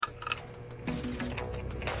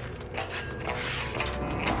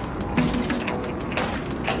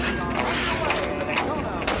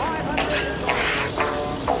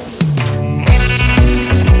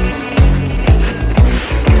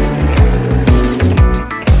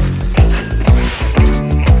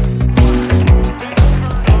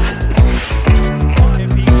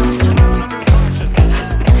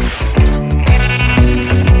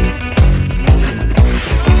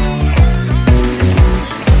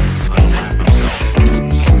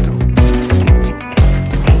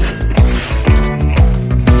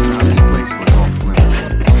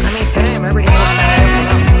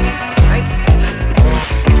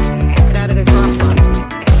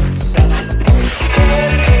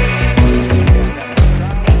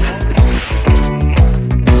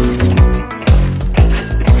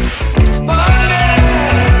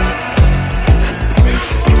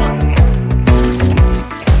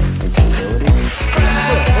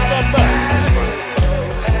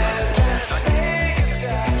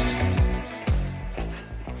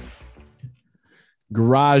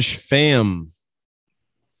Garage fam,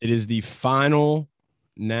 it is the final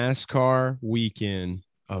NASCAR weekend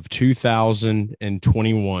of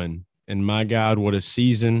 2021. And my God, what a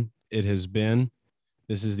season it has been.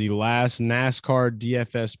 This is the last NASCAR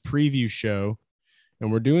DFS preview show,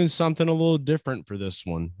 and we're doing something a little different for this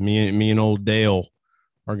one. Me and old Dale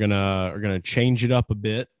are gonna change it up a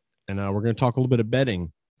bit, and we're gonna talk a little bit of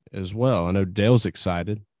betting as well. I know Dale's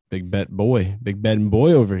excited. Big betting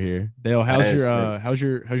boy over here. Dale, how's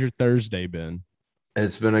your Thursday been?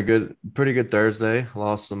 It's been pretty good Thursday.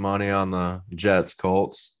 Lost some money on the Jets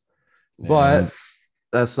Colts, And but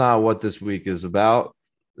that's not what this week is about.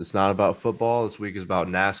 It's not about football. This week is about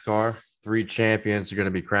NASCAR. Three champions are going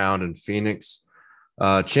to be crowned in Phoenix,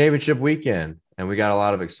 championship weekend, and we got a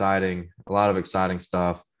lot of exciting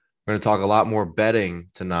stuff. We're going to talk a lot more betting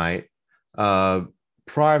tonight,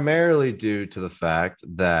 primarily due to the fact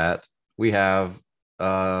that we have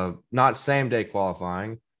not same day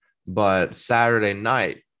qualifying, but Saturday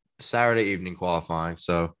evening qualifying.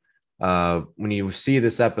 So when you see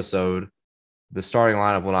this episode, the starting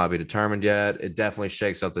lineup will not be determined yet. It definitely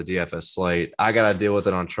shakes up the DFS slate. I got to deal with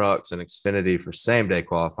it on trucks and Xfinity for same day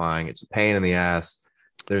qualifying. It's a pain in the ass.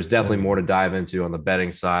 There's definitely more to dive into on the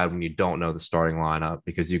betting side when you don't know the starting lineup,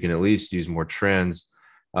 because you can at least use more trends,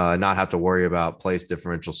 not have to worry about place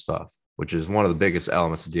differential stuff, which is one of the biggest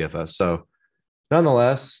elements of DFS. So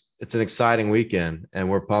nonetheless, it's an exciting weekend and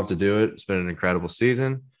we're pumped to do it. It's been an incredible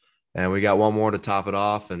season, and we got one more to top it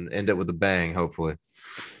off and end it with a bang, hopefully.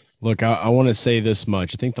 look, I want to say this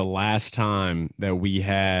much. I think the last time that we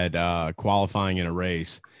had qualifying in a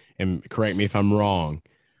race, and correct me if I'm wrong.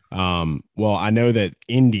 Well, I know that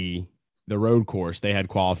Indy, the road course, they had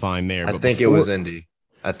qualifying there. I But think it before, was Indy.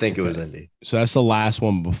 I think it was okay, Indy. so that's the last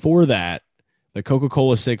one. Before that, the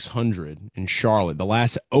Coca-Cola 600 in Charlotte, the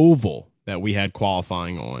last oval that we had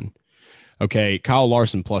qualifying on. Okay, Kyle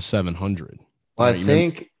Larson plus 700. All Well, I right,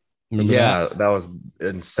 think, remember that? yeah, that was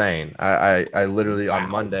insane. I literally on Wow.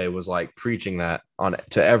 Monday was like preaching that on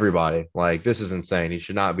to everybody. Like, this is insane. He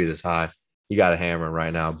should not be this high. You got to hammer him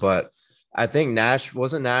right now. But I think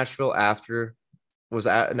Nashville after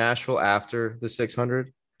the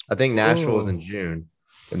 600. I think Nashville was Oh, in June,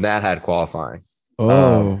 and that had qualifying. Um,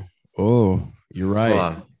 oh, oh, you're hold right.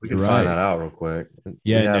 on, we You're can find right. that out real quick. We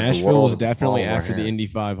Yeah, have the Nashville was world in the definitely palm of our after the hand. Indy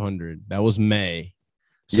 500. That was May.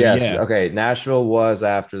 So Yes. yeah, Okay. Nashville was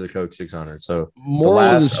after the Coke 600. So the moral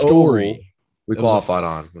of the last oval story, we it was a qualified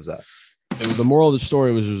on was that. the moral of the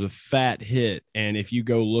story was it was a fat hit. And if you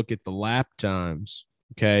go look at the lap times,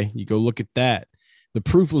 okay, you go look at that. The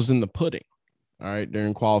proof was in the pudding. All right,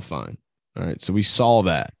 during qualifying. All right, so we saw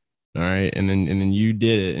that. All right, and then you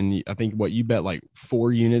did it, and I think what you bet like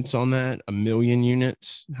 4 units on that, 1,000,000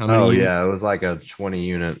 units. How many Oh units? yeah, it was like a 20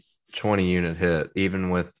 unit hit,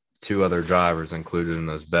 even with two other drivers included in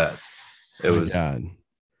those bets. It My was God,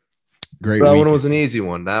 great That one weekend. was an easy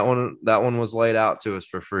one. That one was laid out to us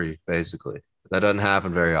for free, basically. That doesn't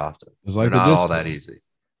happen very often. It was They're like the not all that Discord. easy.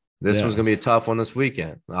 This was Yeah. gonna be a tough one this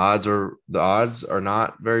weekend. The odds are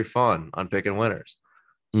not very fun on picking winners.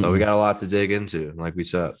 So we Mm-mm. got a lot to dig into, like we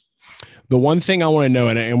said. The one thing I want to know,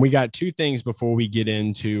 and we got two things before we get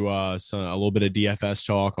into a little bit of DFS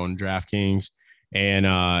talk on DraftKings,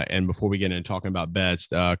 and before we get into talking about bets,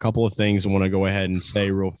 a couple of things I want to go ahead and say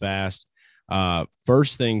real fast.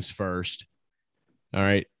 First things first. All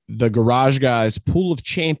right, the Garage Guys Pool of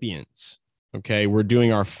Champions. Okay, we're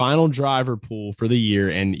doing our final driver pool for the year,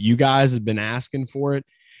 and you guys have been asking for it.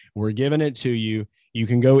 We're giving it to you. You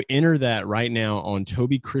can go enter that right now on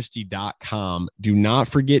tobychristie.com. Do not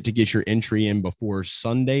forget to get your entry in before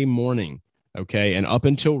Sunday morning, okay, and up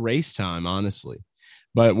until race time, honestly.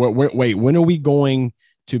 But wait, when are we going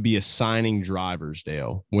to be assigning drivers,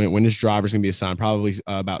 Dale? When is drivers going to be assigned? Probably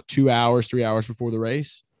about 2 hours, 3 hours before the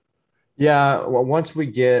race. Yeah, well, once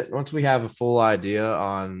we have a full idea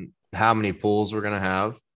on how many pools we're gonna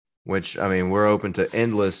have, which I mean, we're open to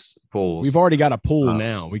endless We've pools. already got a pool Uh,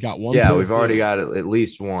 now. We got one yeah, pool we've already filled. got at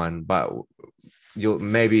least one, but you'll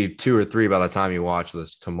maybe two or three by the time you watch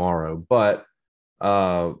this tomorrow. But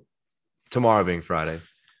uh, tomorrow being Friday.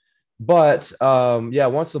 But yeah,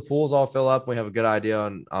 once the pools all fill up, we have a good idea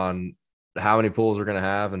on how many pools we're gonna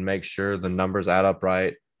have and make sure the numbers add up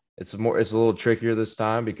right. It's a little trickier this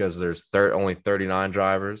time because there's only 39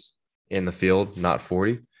 drivers in the field, not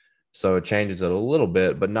 40. So it changes it a little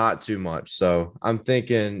bit, but not too much. So I'm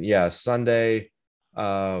thinking, yeah, Sunday,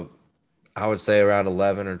 uh, I would say around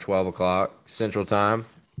 11 or 12 o'clock Central Time.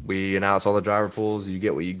 We announce all the driver pools. You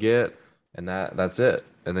get what you get, and that's it.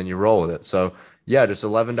 And then you roll with it. So yeah, just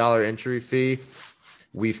 $11 entry fee.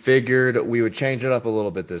 we figured we would change it up a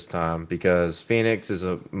little bit this time because Phoenix is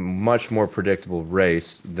a much more predictable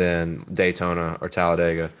race than Daytona or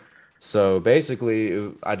Talladega. So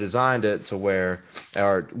basically, I designed it to where,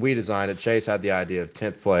 or we designed it. Chase had the idea of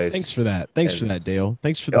 10th place, Thanks for that. Thanks for and that, Dale.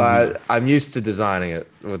 Thanks for the lead. I'm used to designing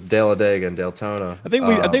it with Talladega and Daytona. I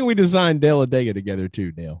think we designed Talladega together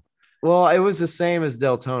too, Dale. Well, it was the same as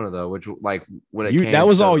Daytona though, which like when it That came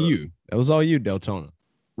was all to you. That was all you, Deltona.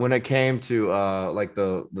 when it came to like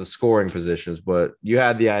the scoring positions, but you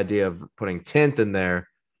had the idea of putting 10th in there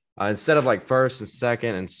instead of like first and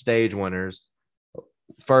second and stage winners,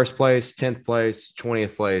 first place, 10th place,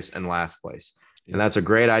 20th place, and last place. And Yep. that's a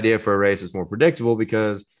great idea for a race that's more predictable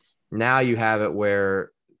because now you have it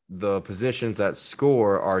where the positions that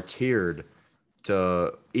score are tiered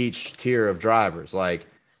to each tier of drivers. Like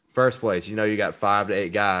first place, you got 5 to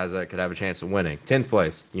 8 guys that could have a chance of winning. 10th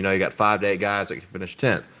place, you got 5 to 8 guys that could finish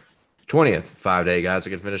 10th. 20th, 5 to 8 guys that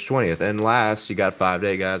could finish 20th. And last, you got 5 to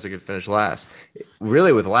 8 guys that could finish last.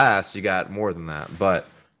 Really, with last, you got more than that. But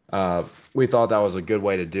we thought that was a good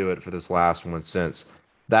way to do it for this last one, since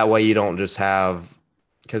that way you don't just have,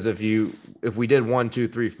 because if we did 1, 2,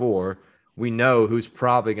 3, 4, we know who's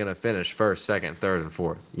probably going to finish first, second, third, and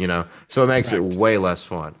fourth, so it makes it way less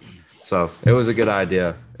fun. So it was a good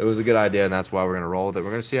idea. It was a good idea, and that's why we're going to roll with it. We're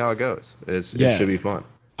going to see how it goes. It should be fun.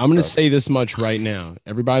 I'm going to say this much right now.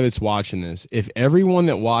 Everybody that's watching this, if everyone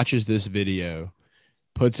that watches this video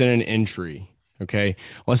puts in an entry, okay,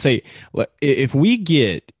 let's say if we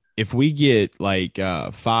get like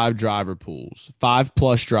 5 driver pools,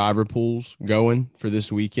 5+ driver pools going for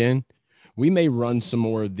this weekend, we may run some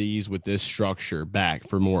more of these with this structure back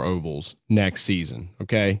for more ovals next season.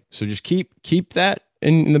 Okay, so just keep that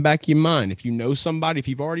in the back of your mind. If you know somebody, if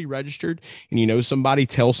you've already registered and you know somebody,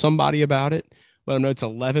 tell somebody about it. Let them know it's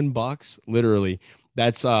 $11, literally.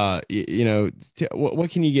 That's what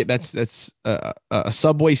can you get? That's a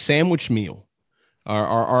Subway sandwich meal,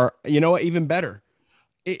 or even better.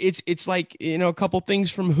 It's like a couple things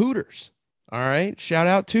from Hooters. All right, shout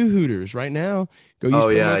out to Hooters right now. Go use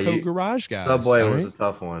promo code Garage Guys. Subway was a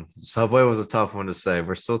tough one. Subway was a tough one to say.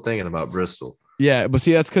 We're still thinking about Bristol. Yeah, but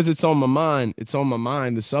see, that's because it's on my mind. It's on my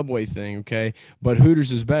mind, the Subway thing, okay? But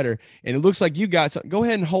Hooters is better. And it looks like you got some. Go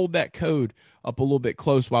ahead and hold that code up a little bit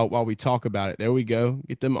close while we talk about it. There we go.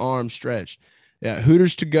 Get them arms stretched. Yeah,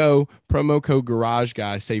 Hooters to go, promo code Garage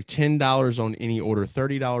Guys. Save $10 on any order,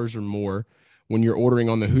 $30 or more when you're ordering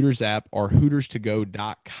on the Hooters app or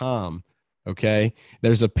HootersToGo.com. Okay,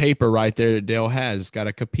 there's a paper right there that Dale has. It's got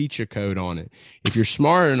a CAPTCHA code on it. If you're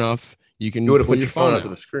smart enough, you can put your phone up to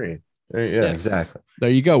the screen. Yeah, exactly. There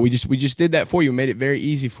you go. We just did that for you. We made it very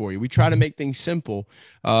easy for you. We try to make things simple,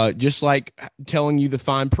 just like telling you the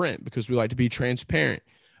fine print, because we like to be transparent.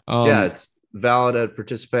 It's valid at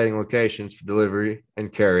participating locations for delivery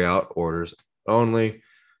and carry out orders only.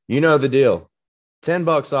 You know the deal.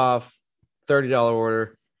 $10 off, $30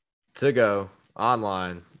 order to go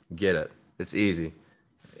online. Get it. It's easy.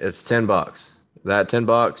 It's $10. That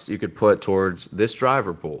 $10 you could put towards this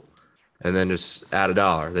driver pool, and then just add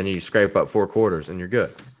 $1. Then you scrape up 4 quarters, and you're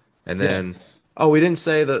good. And then, we didn't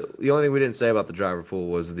say that. The only thing we didn't say about the driver pool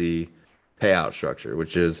was the payout structure,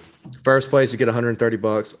 which is first place you get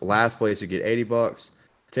 $130, last place you get $80,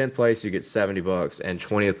 10th place you get $70, and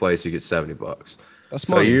 20th place you get $70. That's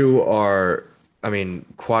so money. You are,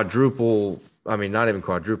 quadruple. Not even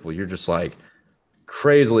quadruple. You're just like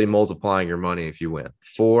crazily multiplying your money if you win.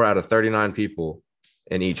 4 out of 39 people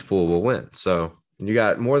in each pool will win. So you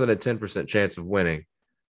got more than a 10% chance of winning.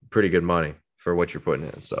 Pretty good money for what you're putting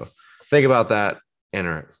in. So think about that.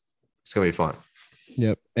 Enter it. It's gonna be fun.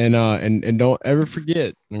 Yep. And don't ever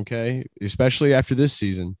forget, okay, especially after this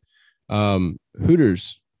season,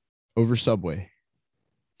 Hooters over Subway.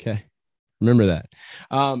 Okay. Remember that.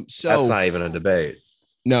 So that's not even a debate.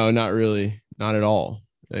 No, not really. Not at all.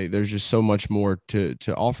 There's just so much more to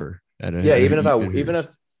offer. Even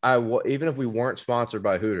if we weren't sponsored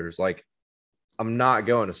by Hooters, like I'm not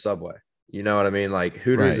going to Subway. You know what I mean? Like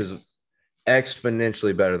Hooters is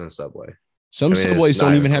exponentially better than Subway. Some Subways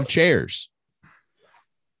don't even have chairs.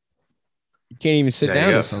 You can't even sit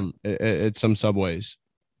down at some Subways.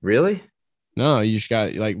 Really? No, you just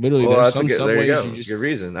got like literally. There's some Subways. There you go. That's a good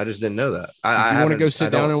reason. I just didn't know that. I want to go sit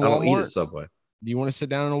down in Walmart. I don't eat at Subway. Do you want to sit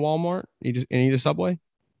down in a Walmart and eat a Subway?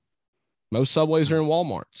 Most Subways are in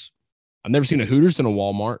Walmarts. I've never seen a Hooters in a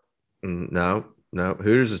Walmart. No.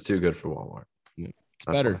 Hooters is too good for Walmart. It's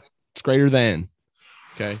better. It's greater than.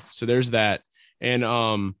 Okay, so there's that, and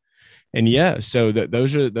so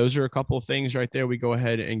those are a couple of things right there. We go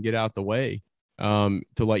ahead and get out the way to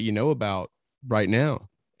let you know about right now,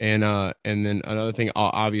 And then another thing,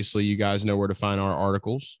 obviously, you guys know where to find our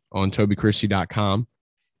articles on TobyChristie.com.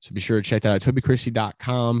 So be sure to check that out.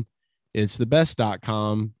 TobyChristie.com. It's the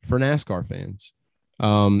best.com for NASCAR fans,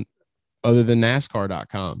 other than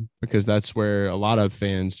NASCAR.com, because that's where a lot of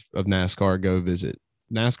fans of NASCAR go visit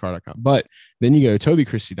NASCAR.com. But then you go to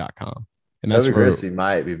TobyChristie.com, and that's Toby where Christie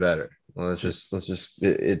might be better. Well, it's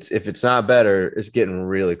if it's not better, it's getting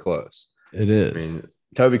really close. it I is. mean,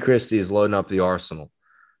 Toby Christie is loading up the arsenal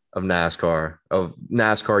of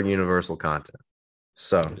NASCAR Universal content.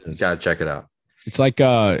 So you gotta check it out. It's like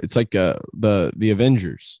the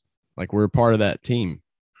Avengers. Like we're part of that team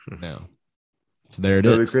now. So there it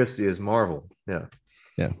Toby is. Christie is Marvel. Yeah.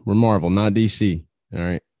 Yeah, we're Marvel, not DC. All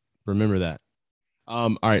right. Remember that.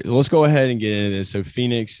 All right, let's go ahead and get into this. So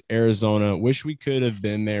Phoenix, Arizona. Wish we could have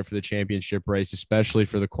been there for the championship race, especially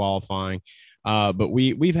for the qualifying. But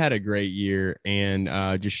we've had a great year,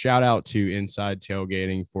 and just shout out to Inside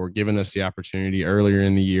Tailgating for giving us the opportunity earlier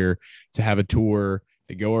in the year to have a tour,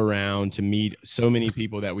 to go around, to meet so many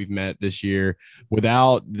people that we've met this year.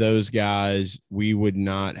 Without those guys, we would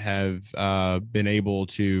not have been able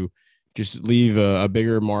to just leave a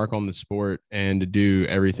bigger mark on the sport and to do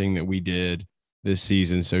everything that we did this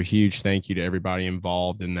season. So huge thank you to everybody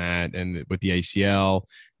involved in that, and with the ACL,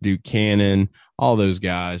 Duke Cannon, all those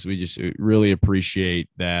guys. We just really appreciate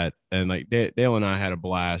that. And like Dale and I had a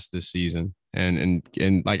blast this season. And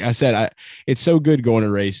like I said, it's so good going to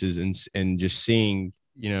races and just seeing,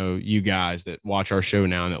 you guys that watch our show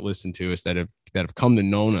now and that listen to us that have come to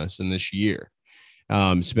know us in this year.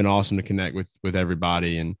 It's been awesome to connect with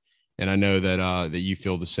everybody, and I know that you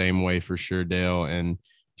feel the same way for sure, Dale. And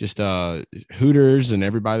just Hooters and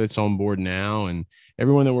everybody that's on board now, and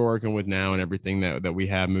everyone that we're working with now, and everything that we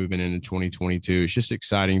have moving into 2022. It's just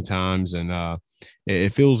exciting times, and it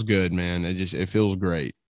feels good, man. It feels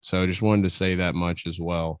great. So I just wanted to say that much as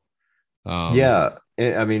well. Yeah.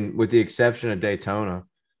 I mean, with the exception of Daytona,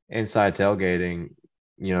 Inside Tailgating,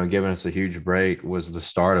 giving us a huge break was the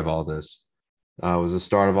start of all this. Was the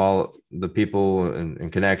start of all the people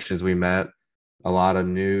and connections we met. A lot of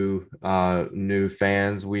new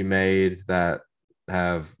fans we made that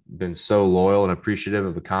have been so loyal and appreciative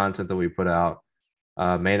of the content that we put out.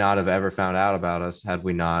 May not have ever found out about us had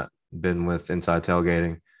we not been with Inside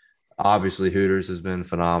Tailgating. Obviously, Hooters has been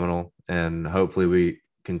phenomenal, and hopefully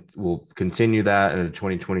we'll continue that into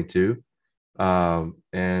 2022.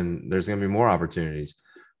 And there's going to be more opportunities.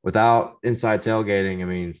 Without Inside Tailgating, I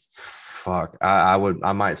mean, fuck, I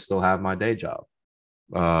might still have my day job.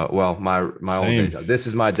 Well, my old day job. This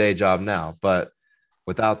is my day job now, but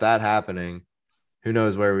without that happening, who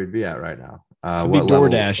knows where we'd be at right now? I'd be door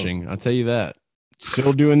dashing. I'll tell you that.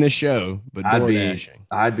 Still doing this show, but door dashing.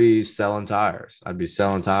 I'd be selling tires. I'd be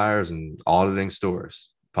selling tires and auditing stores,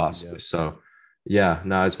 possibly. Yep. So, yeah,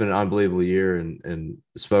 no, it's been an unbelievable year, and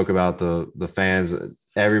spoke about the fans,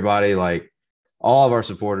 everybody, like all of our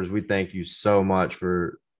supporters. We thank you so much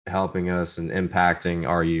for helping us and impacting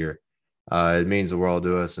our year. It means the world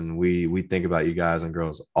to us, and we think about you guys and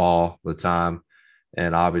girls all the time.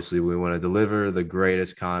 And obviously, we want to deliver the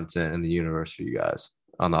greatest content in the universe for you guys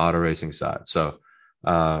on the auto racing side. So,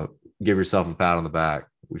 give yourself a pat on the back.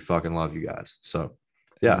 We fucking love you guys. So,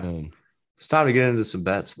 yeah, it's time to get into some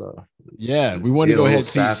bets, though. Yeah, we want to go ahead.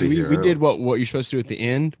 See, we did what you're supposed to do at the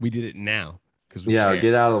end. We did it now because we care.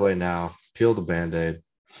 Get out of the way now. Peel the Band-Aid.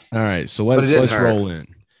 All right, so let's roll in.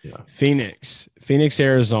 Yeah. Phoenix,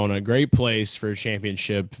 Arizona, great place for a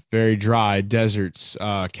championship. Very dry, deserts,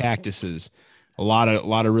 cactuses, a lot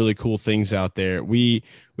of really cool things out there. We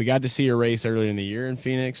got to see a race earlier in the year in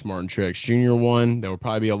Phoenix. Martin Truex Jr. won. There will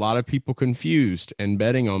probably be a lot of people confused and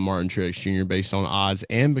betting on Martin Truex Jr. based on odds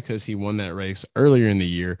and because he won that race earlier in the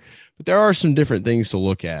year. But there are some different things to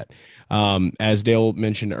look at. As Dale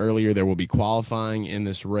mentioned earlier, there will be qualifying in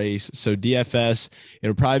this race. So DFS,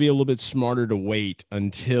 it'll probably be a little bit smarter to wait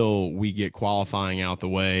until we get qualifying out the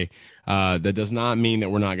way. That does not mean that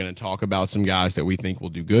we're not going to talk about some guys that we think will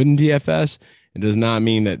do good in DFS. It does not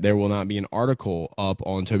mean that there will not be an article up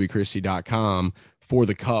on TobyChristie.com for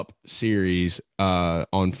the Cup Series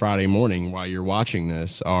on Friday morning while you're watching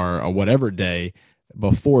this, or whatever day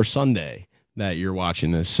before Sunday that you're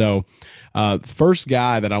watching this. So first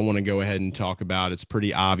guy that I want to go ahead and talk about, it's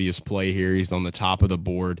pretty obvious play here. He's on the top of the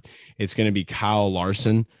board. It's going to be Kyle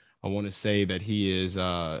Larson. I want to say that he is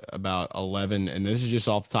about 11, and this is just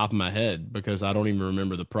off the top of my head because I don't even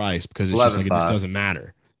remember the price because it's just like it just doesn't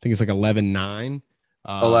matter. I think it's like 11.9.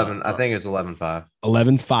 11. I think it's 11.5.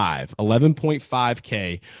 11.5.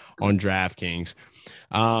 11.5K on DraftKings.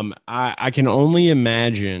 I can only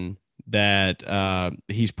imagine that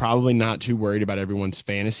he's probably not too worried about everyone's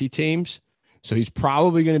fantasy teams So he's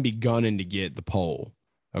probably going to be gunning to get the pole.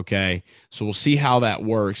 Okay. So we'll see how that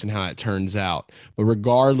works and how it turns out. But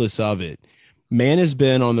regardless of it, man has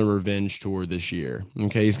been on the revenge tour this year.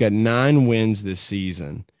 Okay. He's got 9 wins this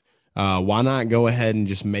season. Why not go ahead and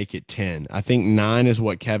just make it 10? I think 9 is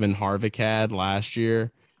what Kevin Harvick had last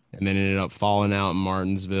year and then ended up falling out in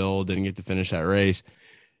Martinsville, didn't get to finish that race.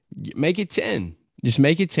 Make it 10. Just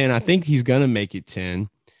make it 10. I think he's going to make it 10.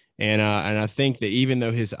 And I think that even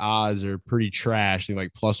though his odds are pretty trash,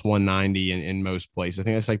 like plus 190 in most places, I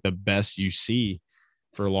think that's like the best you see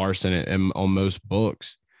for Larson on most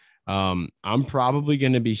books. I'm probably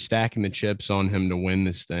going to be stacking the chips on him to win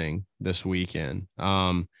this thing this weekend.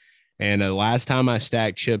 And the last time I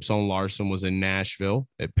stacked chips on Larson was in Nashville.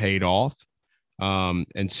 It paid off.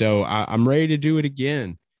 And so I'm ready to do it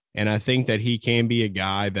again. And I think that he can be a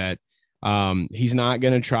guy that he's not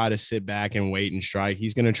going to try to sit back and wait and strike.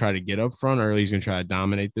 He's going to try to get up front early. He's going to try to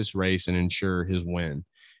dominate this race and ensure his win.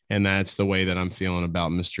 And that's the way that I'm feeling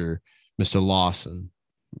about Mr. Lawson.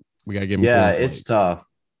 We got to give him. Yeah, it's tough.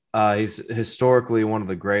 He's historically one of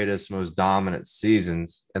the greatest, most dominant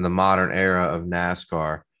seasons in the modern era of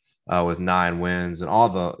NASCAR, with 9 wins and all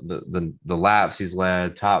the laps he's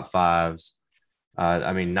led, top fives.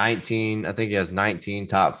 19. I think he has 19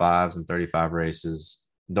 top fives and 35 races.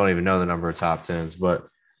 Don't even know the number of top tens, but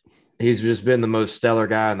he's just been the most stellar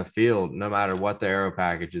guy in the field. No matter what the aero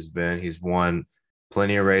package has been, he's won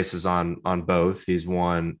plenty of races on both. He's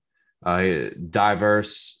won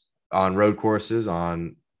diverse on road courses,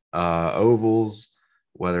 on ovals,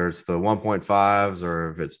 whether it's the 1.5s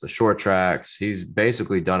or if it's the short tracks. He's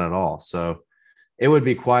basically done it all. So it would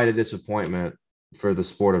be quite a disappointment for the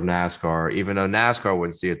sport of NASCAR, even though NASCAR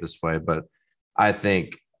wouldn't see it this way. But I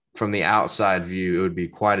think from the outside view, it would be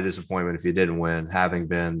quite a disappointment if he didn't win, having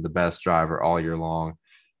been the best driver all year long,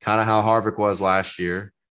 kind of how Harvick was last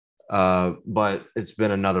year. But it's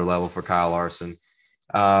been another level for Kyle Larson.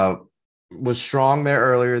 Was strong there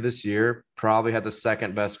earlier this year, probably had the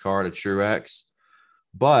second best car to Truex,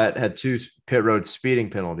 but had 2 pit road speeding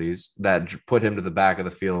penalties that put him to the back of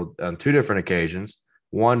the field on 2 different occasions,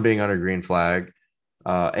 one being under green flag,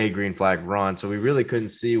 a green flag run. So we really couldn't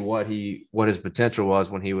see what his potential was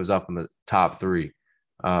when he was up in the top 3.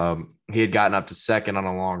 He had gotten up to second on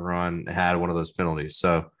a long run, had one of those penalties.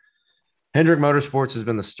 So Hendrick Motorsports has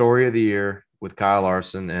been the story of the year with Kyle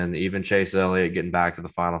Larson and even Chase Elliott getting back to the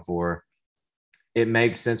Final Four. It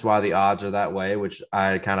makes sense why the odds are that way, which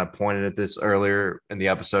I kind of pointed at this earlier in the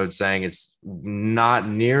episode, saying it's not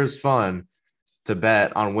near as fun to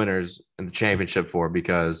bet on winners in the championship for,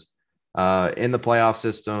 because in the playoff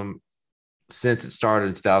system, since it started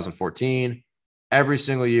in 2014, every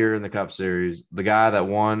single year in the Cup Series, the guy that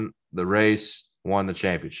won the race won the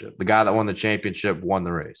championship. The guy that won the championship won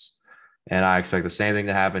the race. And I expect the same thing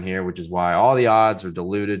to happen here, which is why all the odds are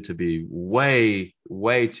diluted to be way,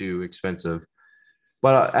 way too expensive,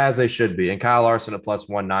 but as they should be. And Kyle Larson at plus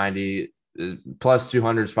 190, plus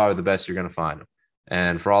 200 is probably the best you're going to find him.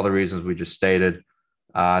 And for all the reasons we just stated,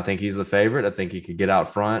 I think he's the favorite. I think he could get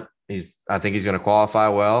out front. I think he's going to qualify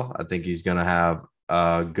well. I think he's going to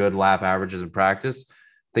have good lap averages in practice.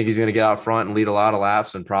 I think he's going to get out front and lead a lot of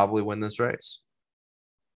laps and probably win this race.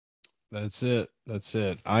 That's it.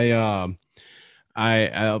 I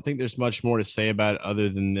don't think there's much more to say about it other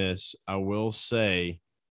than this. I will say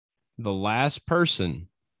the last person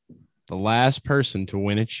to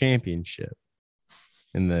win a championship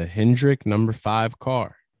in the Hendrick number 5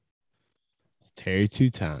 car, it's Terry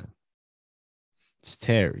Two-Time. It's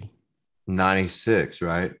Terry. 96,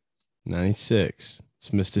 right? 96. It's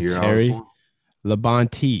Mr. Terry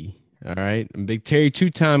Labonte. All right. I'm a big Terry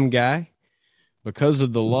Two-Time guy. Because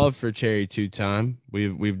of the love for Terry Two-Time,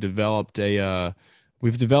 we've developed an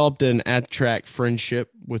at-track friendship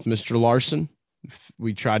with Mr. Larson.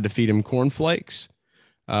 We tried to feed him cornflakes.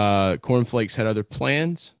 Cornflakes had other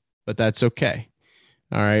plans, but that's okay.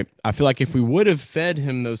 All right. I feel like if we would have fed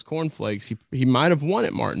him those cornflakes, he might have won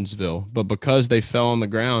at Martinsville. But because they fell on the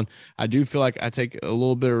ground, I do feel like I take a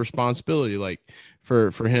little bit of responsibility, like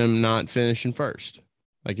for him not finishing first.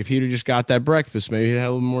 Like if he'd have just got that breakfast, maybe he'd had a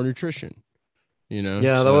little more nutrition.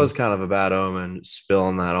 Yeah, that was kind of a bad omen,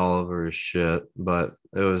 spilling that all over his shit, but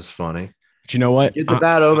it was funny. But you know what? Get the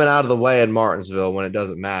bad omen out of the way in Martinsville when it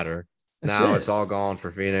doesn't matter. Now it. It's all gone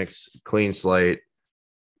for Phoenix, clean slate,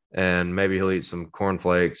 and maybe he'll eat some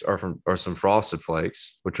cornflakes or some frosted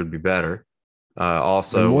flakes, which would be better.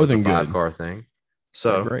 Also, more than a 5-car good thing.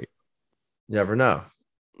 So great. You never know,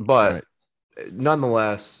 but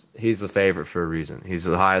nonetheless, he's the favorite for a reason. He's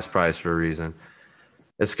the highest price for a reason.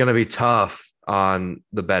 It's going to be tough on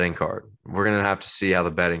the betting card. We're going to have to see how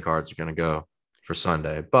the betting cards are going to go for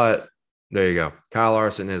Sunday. But There you go. Kyle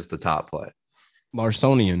Larson is the top play.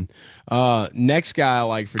 Larsonian. Next guy I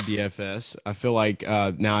like for DFS. I feel like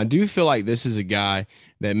now I do feel like this is a guy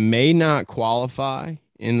that may not qualify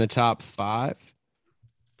in the top 5,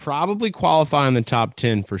 probably qualify in the top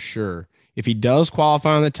 10 for sure. If he does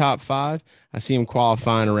qualify in the top 5, I see him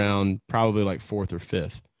qualifying around probably like 4th or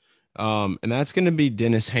 5th. And that's going to be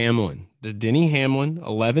Dennis Hamlin. The Denny Hamlin,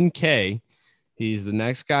 11K. He's the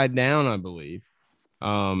next guy down, I believe.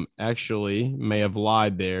 Actually, may have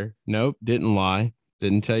lied there. Nope, didn't lie.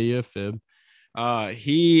 Didn't tell you a fib.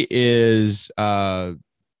 He is going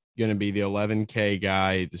to be the 11K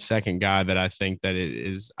guy, the second guy that I think that it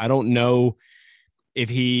is. I don't know if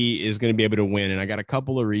he is going to be able to win, and I got a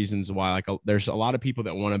couple of reasons why. Like, there's a lot of people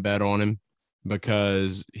that want to bet on him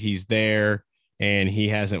because he's there and he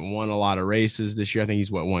hasn't won a lot of races this year. I think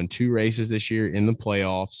he's won 2 races this year in the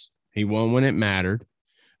playoffs. He won when it mattered.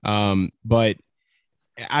 But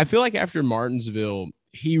I feel like after Martinsville,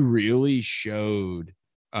 he really showed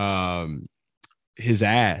his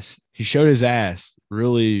ass. He showed his ass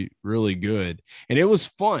really, really good. And it was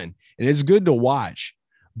fun and it's good to watch.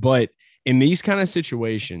 But in these kind of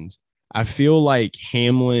situations, I feel like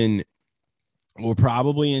Hamlin will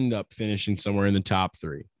probably end up finishing somewhere in the top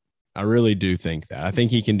 3. I really do think that. I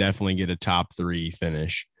think he can definitely get a top 3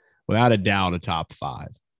 finish, without a doubt, a top 5.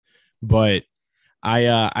 But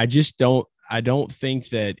I just don't think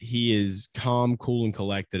that he is calm, cool, and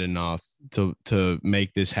collected enough to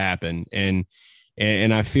make this happen.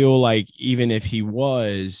 And I feel like even if he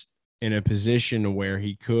was in a position where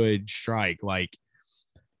he could strike, like,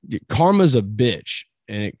 karma's a bitch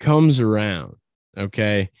and it comes around.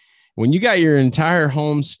 Okay. When you got your entire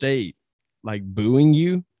home state like booing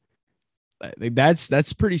you,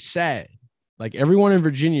 that's pretty sad. Like, everyone in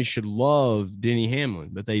Virginia should love Denny Hamlin,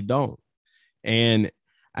 but they don't. And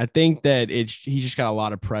I think that he just got a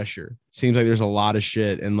lot of pressure. Seems like there's a lot of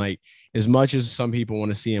shit. And like, as much as some people want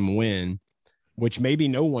to see him win, which maybe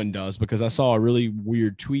no one does, because I saw a really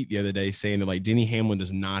weird tweet the other day saying that like Denny Hamlin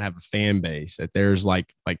does not have a fan base, that there's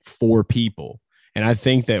like 4 people. And I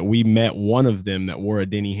think that we met one of them that wore a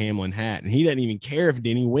Denny Hamlin hat, and he doesn't even care if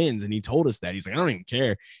Denny wins. And he told us that. He's like, I don't even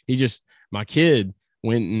care. My kid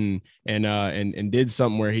went and did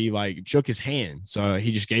something where he like shook his hand. So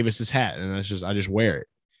he just gave us his hat, and I just wear it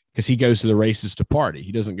because he goes to the races to party.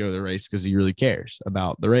 He doesn't go to the race because he really cares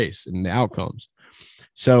about the race and the outcomes.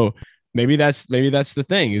 So maybe that's the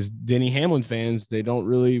thing is Denny Hamlin fans, they don't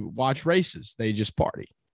really watch races. They just party.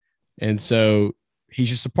 And so he's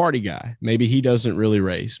just a party guy. Maybe he doesn't really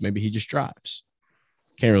race. Maybe he just drives.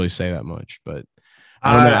 Can't really say that much, but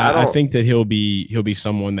I don't know. I think that he'll be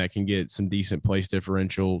someone that can get some decent place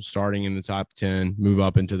differential starting in the top 10, move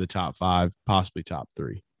up into the top 5, possibly top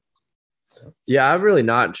 3. Yeah, I'm really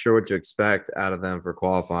not sure what to expect out of them for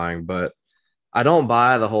qualifying, but I don't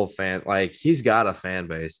buy the whole fan. Like, he's got a fan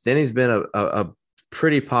base. Denny's been a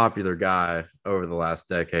pretty popular guy over the last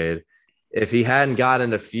decade. If he hadn't got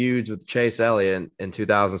into feuds with Chase Elliott in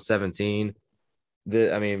 2017,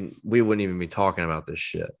 we wouldn't even be talking about this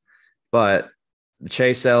shit. But the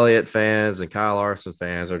Chase Elliott fans and Kyle Larson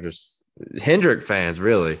fans are just Hendrick fans,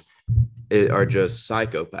 really, are just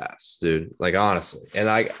psychopaths, dude. Like, honestly. And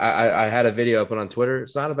I had a video put on Twitter.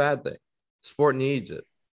 It's not a bad thing. Sport needs it.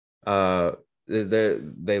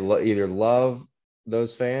 They either love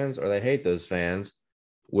those fans or they hate those fans,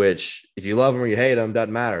 which if you love them or you hate them,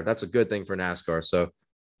 doesn't matter. That's a good thing for NASCAR. So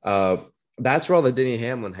that's where all the Denny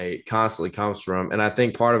Hamlin hate constantly comes from. And I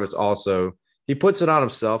think part of it's also he puts it on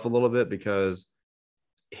himself a little bit because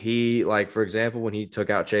he, like, for example, when he took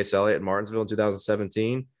out Chase Elliott in Martinsville in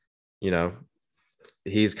 2017,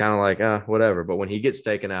 he's kind of like, whatever. But when he gets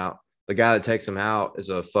taken out, the guy that takes him out is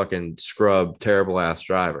a fucking scrub, terrible ass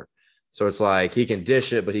driver. So it's like he can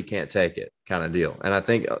dish it, but he can't take it kind of deal. And I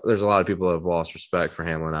think there's a lot of people that have lost respect for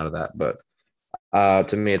Hamlin out of that. But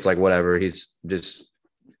to me, it's like, whatever. He's just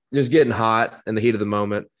getting hot in the heat of the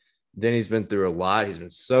moment. Denny's been through a lot. He's been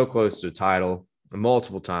so close to a title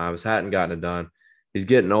multiple times, hadn't gotten it done. He's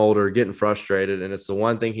getting older, getting frustrated, and it's the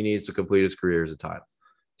one thing he needs to complete his career is a title.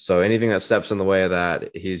 So anything that steps in the way of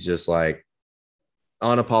that, he's just like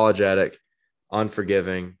unapologetic,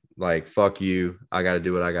 unforgiving, like, fuck you. I got to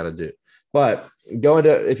do what I got to do. But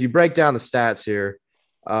if you break down the stats here,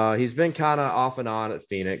 he's been kind of off and on at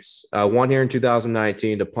Phoenix. Won here in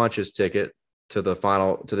 2019 to punch his ticket to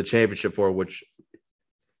the championship for which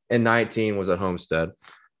in 19 was at Homestead.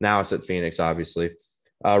 Now it's at Phoenix, obviously.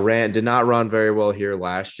 Did not run very well here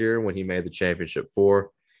last year when he made the championship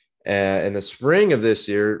for. In the spring of this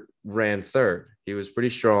year, ran third. He was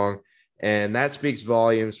pretty strong, and that speaks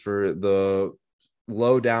volumes for the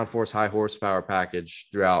low downforce, high horsepower package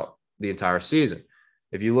throughout the entire season.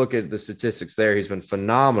 If you look at the statistics there, he's been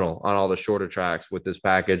phenomenal on all the shorter tracks with this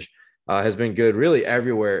package. Has been good really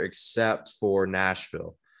everywhere except for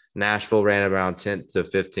Nashville. Nashville ran around 10th to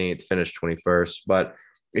 15th, finished 21st. But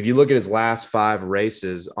if you look at his last 5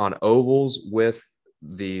 races on ovals with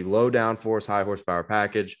the low downforce, high horsepower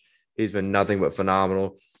package, he's been nothing but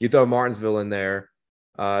phenomenal. You throw Martinsville in there,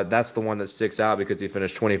 that's the one that sticks out because he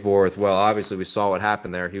finished 24th. Well, obviously, we saw what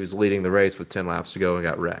happened there. He was leading the race with 10 laps to go and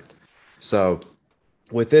got wrecked. So,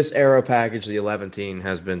 with this aero package, the 11 team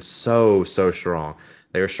has been so strong.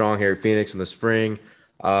 They were strong here at Phoenix in the spring.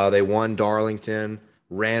 They won Darlington,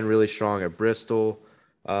 ran really strong at Bristol,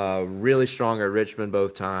 really strong at Richmond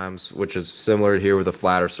both times, which is similar here with a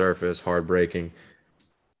flatter surface, hard braking.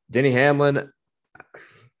 Denny Hamlin,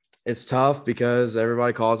 it's tough because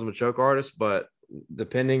everybody calls him a choke artist, but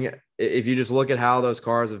depending, if you just look at how those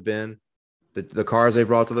cars have been, the cars they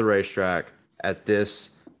brought to the racetrack at this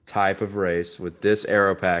type of race with this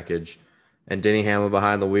aero package and Denny Hamlin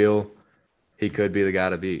behind the wheel, he could be the guy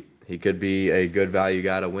to beat. He could be a good value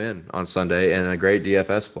guy to win on Sunday and a great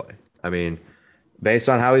DFS play. I mean, based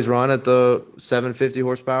on how he's run at the 750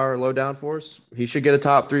 horsepower low downforce, he should get a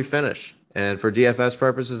top 3 finish. And for DFS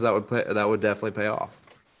purposes, that would definitely pay off.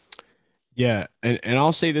 Yeah, and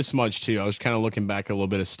I'll say this much too. I was kind of looking back a little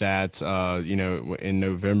bit of stats, in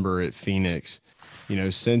November at Phoenix.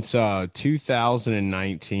 Since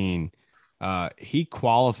 2019, he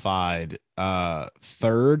qualified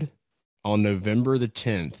third on November the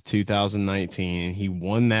 10th, 2019, and he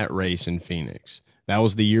won that race in Phoenix. That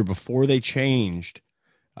was the year before they changed,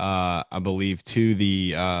 I believe, to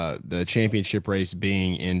the championship race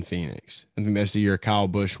being in Phoenix. I think that's the year Kyle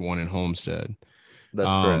Busch won in Homestead. That's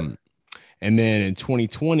correct. And then in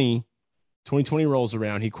 2020 rolls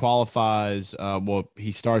around, he qualifies.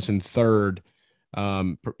 He starts in third.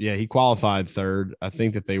 He qualified third. I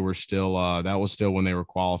think that they were still, that was still when they were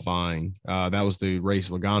qualifying. That was the race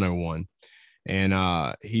Logano won.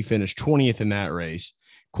 And he finished 20th in that race,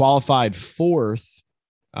 qualified fourth,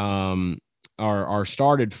 or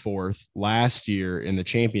started fourth last year in the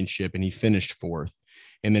championship, and he finished fourth.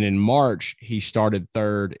 And then in March, he started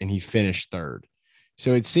third and he finished third.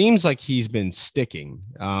 So it seems like he's been sticking,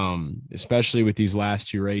 especially with these last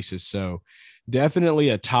 2 races. So definitely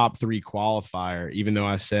a top 3 qualifier, even though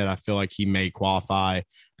I said I feel like he may qualify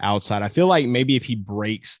outside. I feel like maybe if he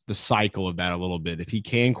breaks the cycle of that a little bit, if he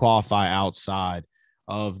can qualify outside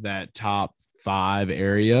of that top 5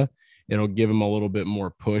 area, it'll give him a little bit more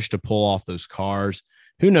push to pull off those cars.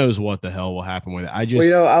 Who knows what the hell will happen with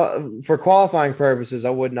it? For qualifying purposes, I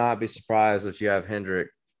would not be surprised if you have Hendrick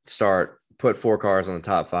put 4 cars on the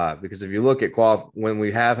top 5, because if you look at when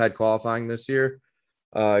we have had qualifying this year,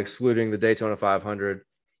 excluding the Daytona 500,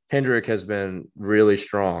 Hendrick has been really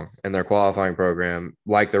strong in their qualifying program,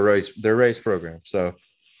 like their race program. So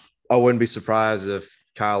I wouldn't be surprised if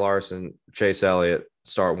Kyle Larson, Chase Elliott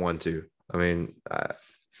start 1-2. I mean,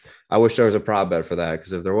 I wish there was a prop bet for that,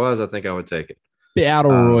 because if there was, I think I would take it. Battle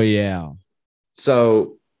Royale.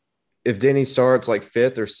 So if Denny starts like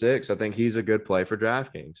 5th or 6th, I think he's a good play for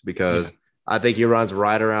DraftKings, because I think he runs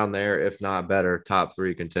right around there, if not better, top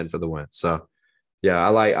 3 contend for the win. So, yeah, I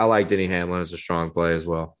like Denny Hamlin as a strong play as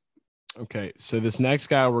well. Okay, so this next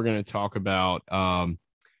guy we're going to talk about,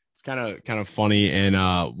 it's kind of funny, and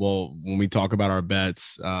when we talk about our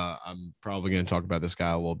bets, I'm probably going to talk about this guy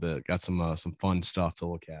a little bit. Got some fun stuff to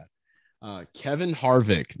look at. Kevin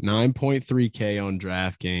Harvick, 9.3K on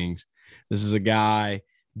DraftKings. This is a guy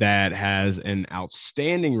that has an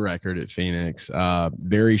outstanding record at Phoenix.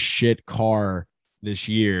 Very shit car this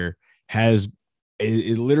year. Has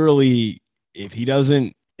it literally, if he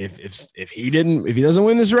doesn't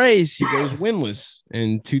win this race, he goes winless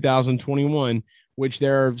in 2021, which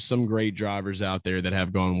there are some great drivers out there that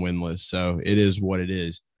have gone winless. So it is what it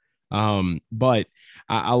is. But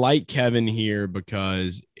I like Kevin here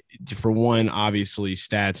because, for one, obviously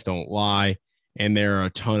stats don't lie. And there are a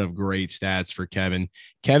ton of great stats for Kevin.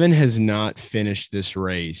 Kevin has not finished this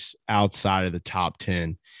race outside of the top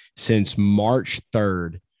 10 since March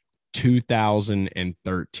 3rd,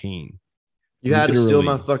 2013. You had to steal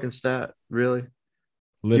my fucking stat. Really?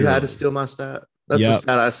 Literally. You had to steal my stat. That's the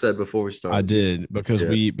stat I said before we started. I did,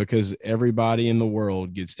 because everybody in the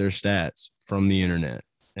world gets their stats from the internet,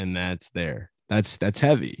 and that's there. That's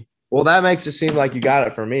heavy. Well, that makes it seem like you got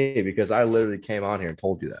it from me, because I literally came on here and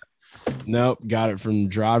told you that. Nope, got it from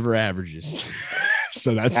driver averages.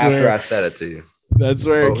 So that's after I said it to you. That's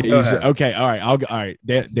where okay, all right, all right.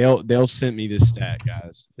 Dale sent me this stat,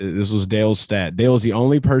 guys. This was Dale's stat. Dale is the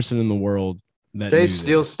only person in the world that Chase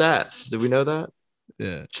steals stats. Did we know that?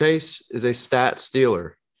 Yeah. Chase is a stat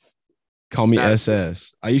stealer. Call me Snap.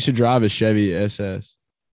 SS. I used to drive a Chevy SS.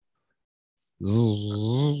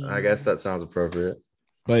 I guess that sounds appropriate.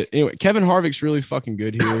 But anyway, Kevin Harvick's really fucking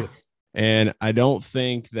good here. And I don't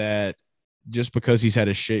think that just because he's had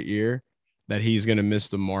a shit year that he's going to miss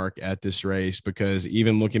the mark at this race, because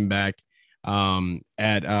even looking back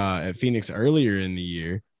at Phoenix earlier in the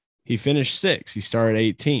year, he finished sixth. He started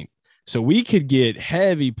 18th. So we could get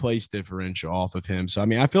heavy place differential off of him. So, I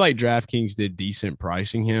mean, I feel like DraftKings did decent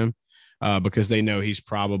pricing him because they know he's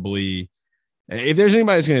probably – if there's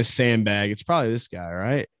anybody that's going to sandbag, it's probably this guy,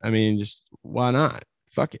 right? I mean, just why not?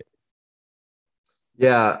 Fuck it.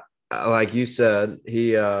 Yeah, like you said,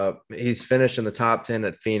 he's finished in the top 10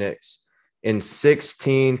 at Phoenix in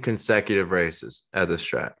 16 consecutive races at this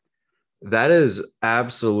track. That is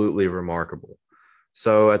absolutely remarkable.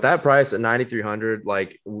 So at that price at 9,300,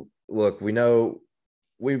 like, look, we know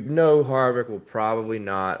Harvick will probably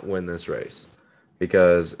not win this race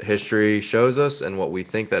because history shows us, and what we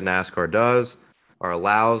think that NASCAR does or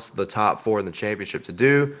allows the top four in the championship to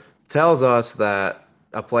do tells us that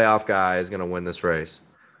a playoff guy is going to win this race.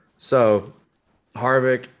 So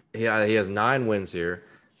Harvick, he has 9 wins here,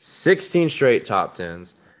 16 straight top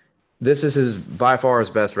 10s. This is by far his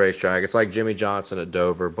best racetrack. It's like Jimmy Johnson at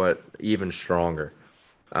Dover, but even stronger.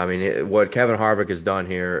 I mean, what Kevin Harvick has done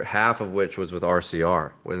here, half of which was with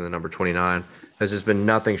RCR, winning the number 29, has just been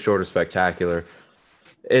nothing short of spectacular.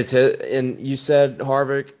 And you said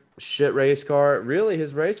Harvick, shit race car. Really,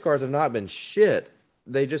 his race cars have not been shit.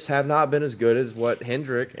 They just have not been as good as what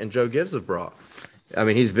Hendrick and Joe Gibbs have brought. I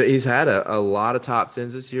mean, he's had a lot of top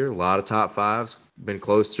 10s this year, a lot of top 5s, been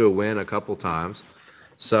close to a win a couple times.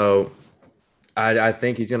 So I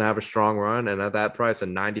think he's going to have a strong run. And at that price of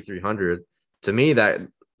 9,300, to me,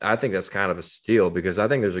 I think that's kind of a steal because I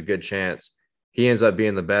think there's a good chance he ends up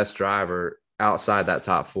being the best driver outside that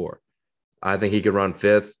top 4. I think he could run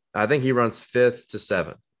 5th. I think he runs 5th to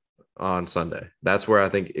 7th on Sunday. That's where I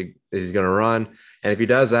think he's going to run. And if he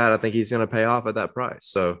does that, I think he's going to pay off at that price.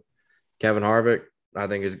 So Kevin Harvick, I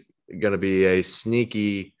think, is going to be a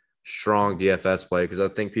sneaky, strong DFS play because I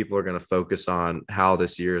think people are going to focus on how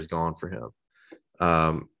this year has gone for him.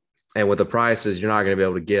 And with the prices, you're not going to be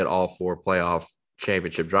able to get all 4 playoff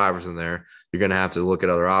championship drivers in there. You're going to have to look at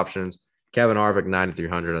other options. Kevin Harvick,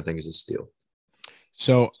 9,300, I think, is a steal.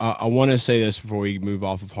 So I want to say this before we move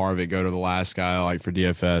off of Harvick, go to the last guy I like for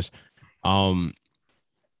DFS. I want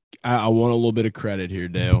a little bit of credit here,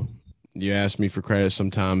 Dale. You ask me for credit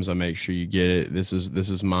sometimes. I make sure you get it. This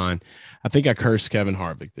is mine. I think I cursed Kevin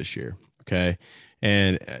Harvick this year. Okay.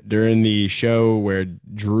 And during the show where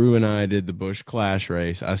Drew and I did the Busch Clash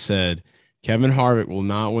race, I said, Kevin Harvick will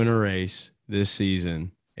not win a race this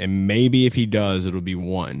season. And maybe if he does, it'll be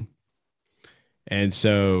 1. And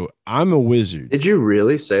so I'm a wizard. Did you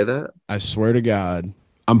really say that? I swear to God.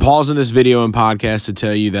 I'm pausing this video and podcast to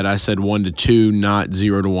tell you that I said 1 to 2, not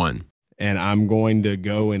 0 to 1. And I'm going to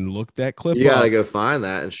go and look that clip up. You got to go find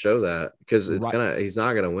that and show that because he's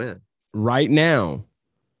not going to win. Right now,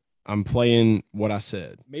 I'm playing what I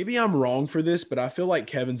said. Maybe I'm wrong for this, but I feel like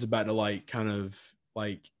Kevin's about to kind of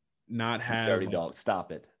not have. Dirty dog,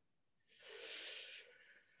 stop it.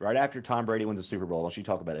 Right after Tom Brady wins the Super Bowl, don't you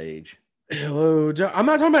talk about age? Hello, I'm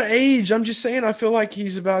not talking about age. I'm just saying I feel like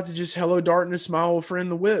he's about to just hello darkness, my old friend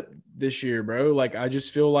the whip this year, bro. I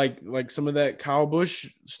just feel like some of that Kyle Busch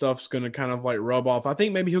stuff's gonna kind of rub off. I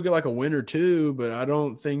think maybe he'll get a win or 2, but I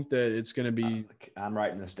don't think that it's gonna be. I'm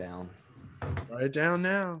writing this down. Write it down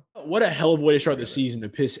now. What a hell of a way to start the season to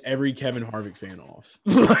piss every Kevin Harvick fan off.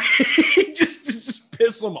 just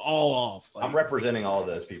piss them all off. I'm representing all of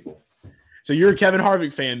those people. So you're a Kevin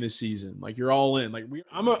Harvick fan this season. You're all in.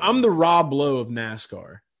 I'm the Rob Lowe of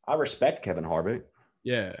NASCAR. I respect Kevin Harvick.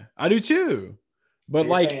 Yeah, I do too. But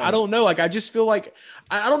saying, I don't know. I just feel like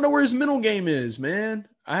I don't know where his mental game is, man.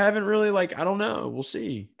 I haven't really I don't know. We'll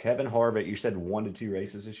see. Kevin Harvick, you said 1 to 2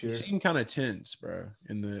 races this year. He seemed kind of tense, bro,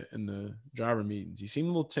 in the driver meetings. He seemed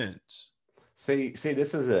a little tense. See,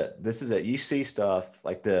 this is it. You see stuff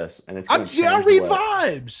like this, and it's I read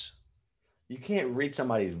vibes. You can't read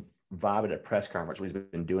somebody's vibe at a press conference when he's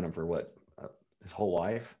been doing them for his whole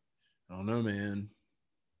life. I don't know, man.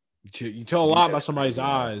 You tell a lot by somebody's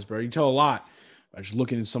eyes, bro. You tell a lot by just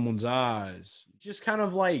looking in someone's eyes. Just kind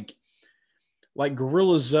of like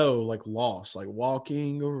Gorilla Zoe, lost,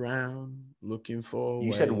 walking around looking for.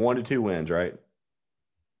 You said 1 to 2 wins, right?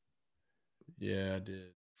 Yeah, I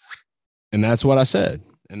did. And that's what I said.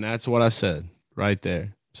 Right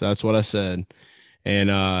there. So that's what I said.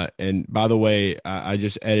 And by the way, I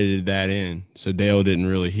just edited that in, so Dale didn't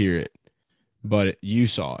really hear it, but you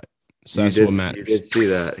saw it. So that's what matters. You did see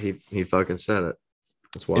that. He fucking said it.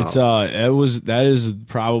 That's wild. That is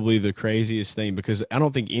probably the craziest thing because I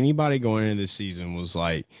don't think anybody going into this season was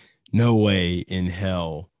like, no way in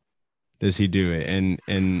hell does he do it.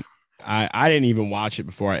 And I didn't even watch it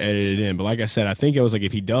before I edited it in, but like I said, I think it was like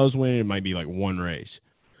if he does win, it might be like one race.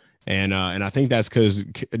 And I think that's because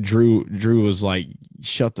Drew was like,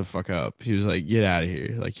 shut the fuck up. He was like, get out of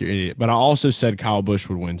here, like you're an idiot. But I also said Kyle Busch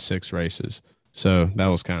would win 6 races, so that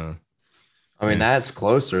was kind of. I mean, Yeah. that's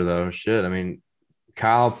closer though. Shit. I mean,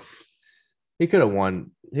 Kyle, he could have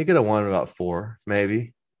won. He could have won about 4,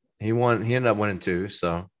 maybe. He won. He ended up winning 2.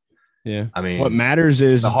 So Yeah. I What mean, matters the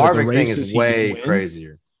is the Harvick thing is races he did way win,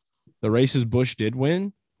 crazier. the races Bush did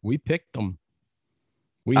win. We picked them.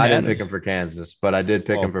 We I had didn't pick them. him for Kansas, but I did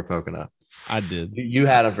pick Well, him for Pocono. I did. You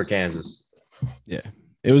had him for Kansas. Yeah.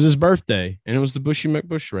 It was his birthday, and it was the Bushy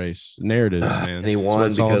McBush race. Narratives, man. And he That's what won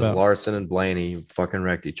it's all because about. Larson and Blaney fucking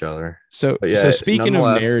wrecked each other. So, But yeah, so speaking of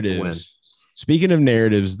nonetheless, it's a win.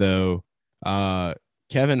 narratives, though,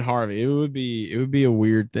 Kevin Harvey, it would be a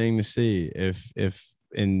weird thing to see if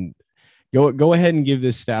and go ahead and give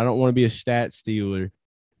this stat. I don't want to be a stat stealer,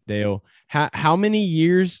 Dale. How many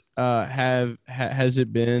years has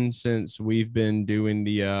it been since we've been doing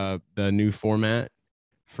the new format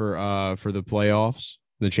for the playoffs,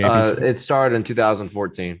 the championship? It started in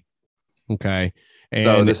 2014. Okay,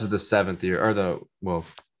 So and this is the 7th year, or the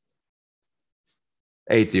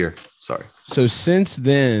 8th year. Sorry. so since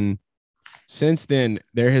then,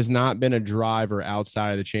 there has not been a driver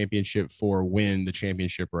outside of the championship for win the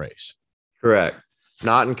championship race. Correct.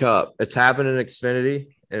 Not in Cup. It's happened in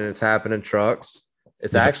Xfinity and it's happened in trucks.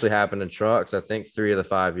 It's Yeah. actually happened in trucks. I think 3 of the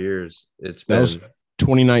 5 years. It's That been was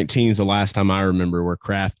 2019 is the last time I remember where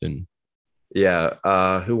Crafton.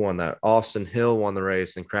 yeah. Who won that? Austin Hill won the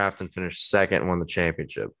race and Crafton finished second and won the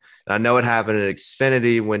championship. And I know it happened at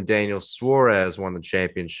Xfinity when Daniel Suarez won the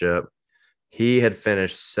championship. He had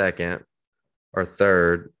finished second or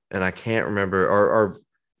third, and I can't remember, or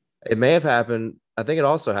it may have happened. I think it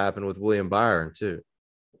also happened with William Byron too.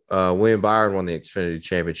 William Byron won the Xfinity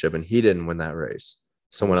Championship, and he didn't win that race.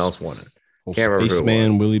 Someone else won it. Can't remember who it was.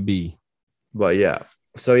 Spaceman Willie B. But yeah,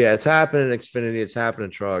 so yeah, it's happened in Xfinity. It's happened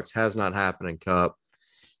in trucks. Has not happened in Cup,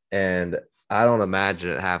 and I don't imagine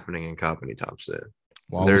it happening in Cup anytime soon.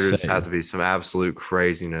 Well, There just have to be some absolute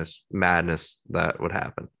craziness, madness that would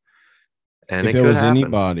happen, and if it there could was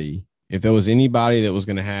happen. if there was anybody that was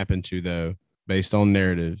going to happen to though, based on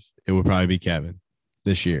narrative, it would probably be Kevin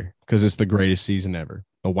this year because it's the greatest season ever,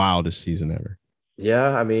 the wildest season ever. Yeah,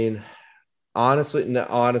 I mean,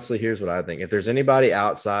 honestly, here's what I think. If there's anybody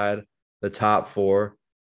outside the top 4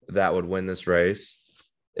 that would win this race,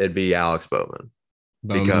 it'd be Alex Bowman.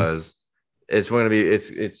 Because it's going to be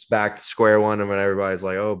it's back to square one, and when everybody's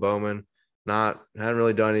like, "Oh, Bowman, hadn't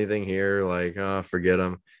really done anything here," like, "Oh, forget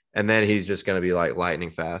him," and then he's just going to be like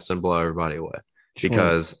lightning fast and blow everybody away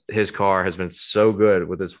because his car has been so good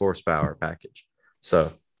with his horsepower package.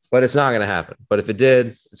 So. But it's not going to happen. But if it did,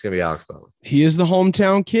 it's going to be Alex Bowman. He is the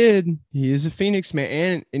hometown kid. He is a Phoenix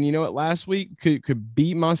man. And you know what? Last week could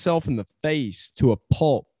beat myself in the face to a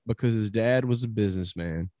pulp because his dad was a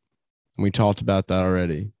businessman. And we talked about that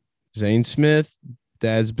already. Zane Smith,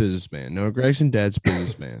 dad's businessman. Noah Gregson, dad's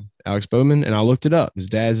businessman. Alex Bowman, and I looked it up. His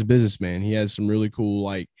dad's a businessman. He has some really cool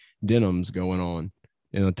like denims going on,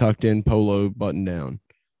 tucked in polo button down.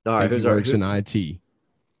 All right, he works in IT.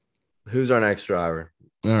 Who's our next driver?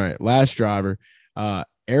 All right, last driver,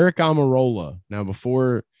 Eric Almirola. Now,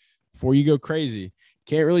 before you go crazy,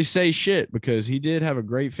 can't really say shit because he did have a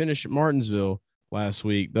great finish at Martinsville last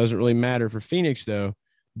week. Doesn't really matter for Phoenix though,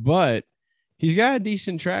 but he's got a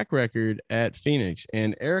decent track record at Phoenix.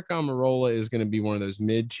 And Eric Almirola is going to be one of those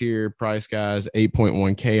mid-tier price guys,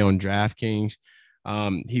 8.1K on DraftKings.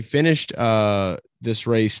 He finished this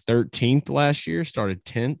race 13th last year, started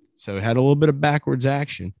 10th, so had a little bit of backwards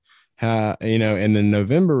action. In the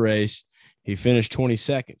November race, he finished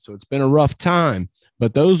 22nd. So it's been a rough time,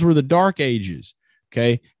 but those were the dark ages.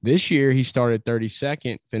 Okay. This year he started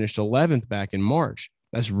 32nd, finished 11th back in March.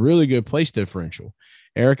 That's really good place differential.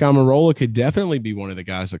 Eric Almirola could definitely be one of the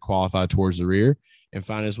guys that qualify towards the rear and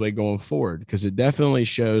find his way going forward because it definitely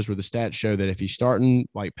shows where the stats show that if he's starting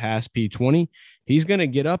like past P20, he's going to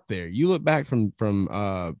get up there. You look back from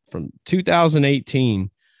 2018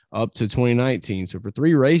 up to 2019. So for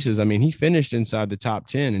 3 races, I mean, he finished inside the top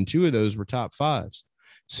 10 and 2 of those were top 5s.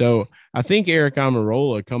 So I think Eric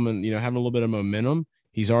Almirola having a little bit of momentum.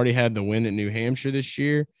 He's already had the win at New Hampshire this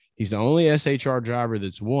year. He's the only SHR driver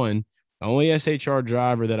that's won. The only SHR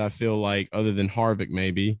driver that I feel like other than Harvick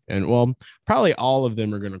maybe, and well, probably all of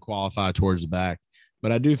them are going to qualify towards the back.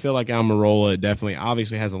 But I do feel like Almirola definitely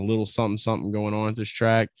obviously has a little something going on at this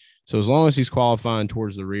track. So as long as he's qualifying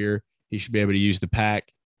towards the rear, he should be able to use the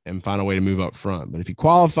pack and find a way to move up front. But if he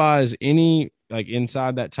qualifies any like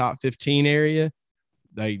inside that top 15 area,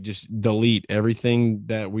 they just delete everything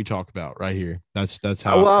that we talk about right here. That's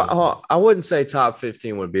how Well, I wouldn't say top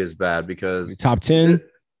 15 would be as bad because top 10.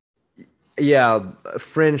 Yeah,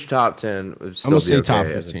 fringe top 10 would still I'm gonna say okay top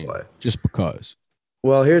as a 15 play. just because.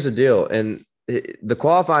 Well, here's the deal, and the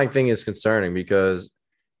qualifying thing is concerning because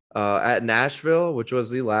at Nashville, which was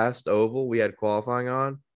the last oval we had qualifying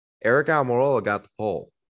on, Eric Almirola got the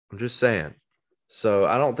pole. I'm just saying. So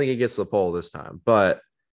I don't think he gets the pole this time, but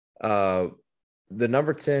the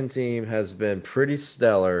number 10 team has been pretty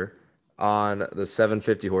stellar on the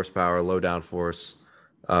 750 horsepower low downforce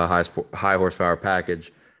high horsepower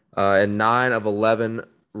package. In 9 of 11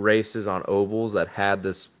 races on ovals that had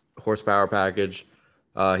this horsepower package,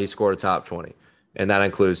 he scored a top 20. And that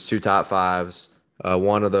includes 2 top 5s.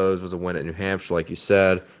 One of those was a win at New Hampshire, like you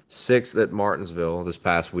said, 6th at Martinsville this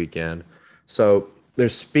past weekend. So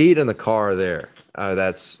there's speed in the car there.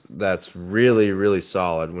 That's really, really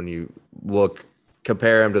solid when you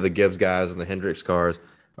compare him to the Gibbs guys and the Hendricks cars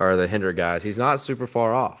or the Hendrick guys. He's not super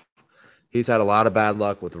far off. He's had a lot of bad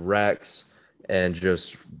luck with wrecks and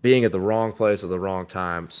just being at the wrong place at the wrong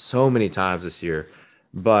time so many times this year.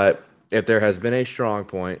 But if there has been a strong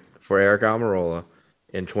point for Eric Almirola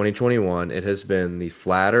in 2021, it has been the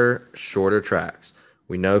flatter, shorter tracks.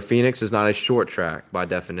 We know Phoenix is not a short track by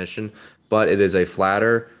definition, but it is a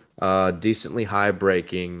flatter, decently high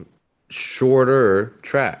braking, shorter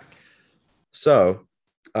track. So,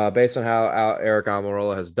 based on how Eric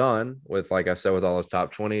Almirola has done with, like I said, with all his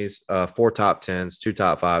top 20s, 4 top 10s, 2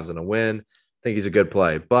 top 5s, and a win, I think he's a good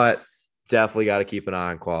play. But definitely got to keep an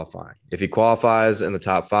eye on qualifying. If he qualifies in the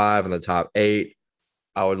top 5 and the top 8,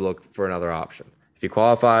 I would look for another option. If he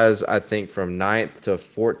qualifies, I think from 9th to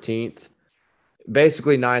 14th,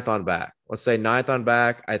 basically 9th on back. Let's say 9th on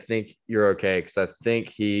back, I think you're okay because I think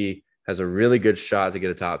he has a really good shot to get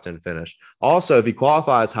a top 10 finish. Also, if he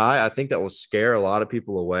qualifies high, I think that will scare a lot of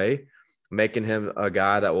people away, making him a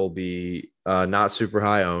guy that will be not super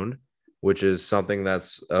high owned, which is something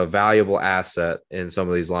that's a valuable asset in some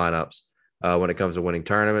of these lineups when it comes to winning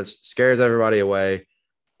tournaments. Scares everybody away.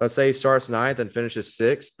 Let's say he starts 9th and finishes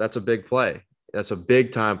 6th. That's a big play. That's a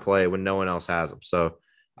big time play when no one else has him. So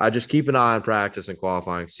I just keep an eye on practice and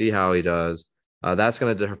qualifying, see how he does. That's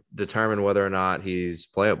going to determine whether or not he's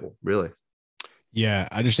playable, really. Yeah,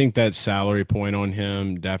 I just think that salary point on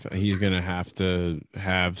him, definitely he's going to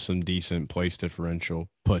have some decent place differential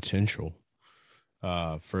potential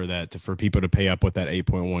for people to pay up with that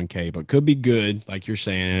 8.1K, but could be good, like you're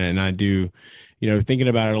saying. And I do, thinking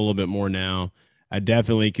about it a little bit more now, I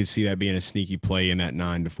definitely could see that being a sneaky play in that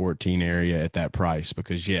 9 to 14 area at that price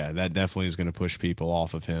because, yeah, that definitely is going to push people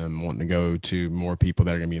off of him, wanting to go to more people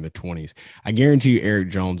that are going to be in the 20s. I guarantee you Eric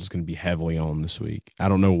Jones is going to be heavily owned this week. I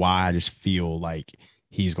don't know why. I just feel like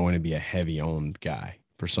he's going to be a heavy owned guy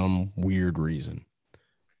for some weird reason.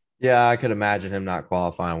 Yeah, I could imagine him not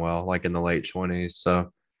qualifying well, like in the late 20s.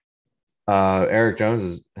 So Eric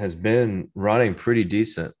Jones has been running pretty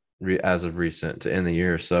decent as of recent to end the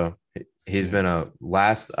year. So he's been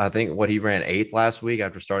I think he ran 8th last week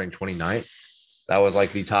after starting 29th. That was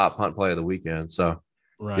like the top punt play of the weekend. So,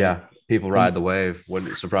 yeah, people ride the wave.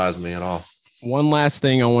 Wouldn't surprise me at all. One last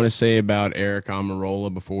thing I want to say about Eric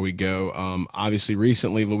Almirola before we go. Obviously,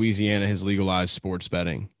 recently, Louisiana has legalized sports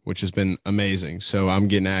betting, which has been amazing. So I'm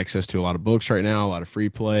getting access to a lot of books right now, a lot of free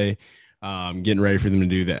play. Getting ready for them to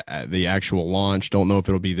do the actual launch. Don't know if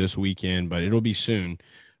it'll be this weekend, but it'll be soon.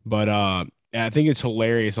 But I think it's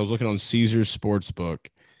hilarious. I was looking on Caesars Sportsbook.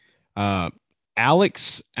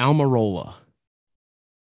 Alex Almirola.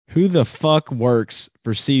 Who the fuck works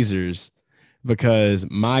for Caesars? Because,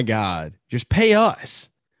 my God, just pay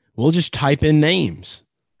us. We'll just type in names.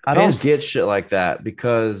 I don't get shit like that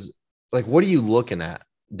because, like, what are you looking at,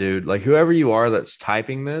 dude? Like, whoever you are that's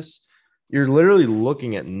typing this, you're literally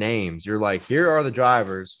looking at names. You're like, here are the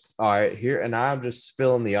drivers. All right, here. And I'm just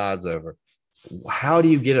spilling the odds over. How do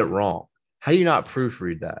you get it wrong? How do you not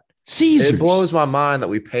proofread that? Caesars. It blows my mind that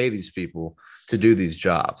we pay these people to do these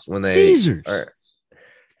jobs when they Caesars.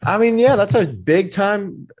 I mean, yeah, that's a big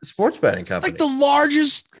time sports betting company. Like the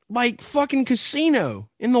largest, fucking casino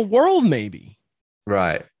in the world, maybe.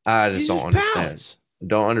 Right. I just Caesars don't understand. Palace.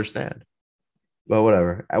 Don't understand. But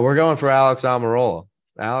whatever. We're going for Alex Almirola.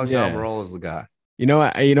 Almirola is the guy. You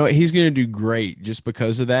know, he's going to do great just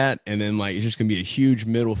because of that. And then, it's just going to be a huge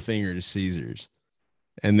middle finger to Caesars.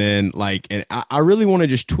 And then, and I really want to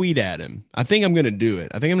just tweet at him. I think I'm going to do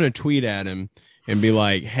it. I think I'm going to tweet at him and be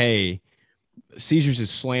like, hey, Caesars is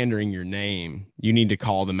slandering your name, you need to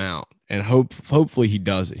call them out, and hopefully he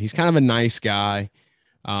does it. He's kind of a nice guy.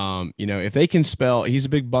 If they can spell, he's a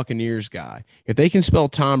big Buccaneers guy. If they can spell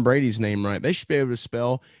Tom Brady's name right, they should be able to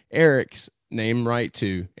spell Eric's name right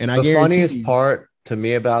too. And I The guarantee funniest part to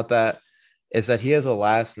me about that is that he has a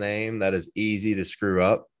last name that is easy to screw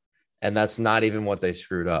up, and that's not even what they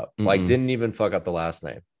screwed up. Like, didn't even fuck up the last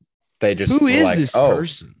name. They just who were is like, this oh,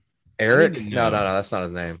 person? Eric? No, that's not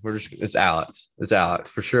his name. It's Alex. It's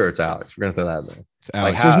Alex for sure. It's Alex. We're gonna throw that in there. It's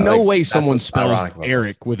Alex. There's no way someone spells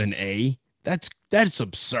Eric with an A. That's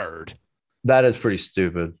absurd. That is pretty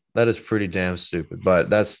stupid. That is pretty damn stupid. But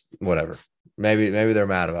that's whatever. Maybe they're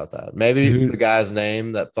mad about that. Maybe the guy's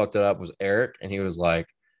name that fucked it up was Eric, and he was like,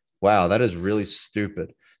 "Wow, that is really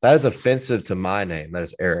stupid. That is offensive to my name. That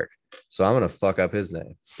is Eric. So I'm gonna fuck up his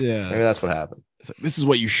name." Yeah, maybe that's what happened. This is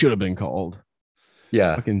what you should have been called.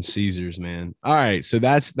 Yeah, fucking Caesars, man. All right, so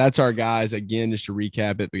that's our guys again. Just to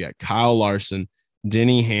recap it, we got Kyle Larson,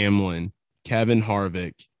 Denny Hamlin, Kevin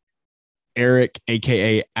Harvick, Eric,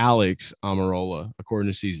 aka Alex Amarola,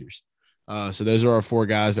 according to Caesars. So those are our 4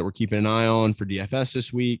 guys that we're keeping an eye on for DFS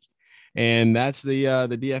this week, and that's the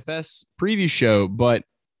DFS preview show. But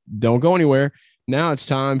don't go anywhere. Now it's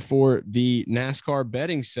time for the NASCAR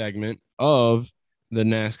betting segment of the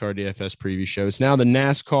NASCAR DFS preview show. It's now the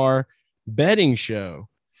NASCAR betting show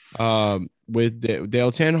with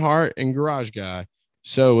Dale Tenhart and Garage Guy.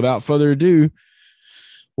 So without further ado,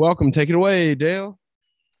 welcome. Take it away, Dale.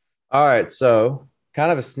 All right. So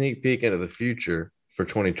kind of a sneak peek into the future for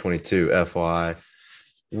 2022, FYI.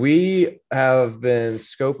 We have been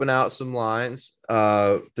scoping out some lines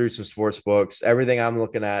through some sports books. Everything I'm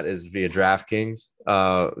looking at is via DraftKings.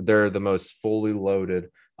 They're the most fully loaded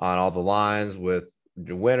on all the lines with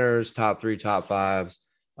winners, top 3, top 5s,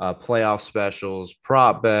 playoff specials,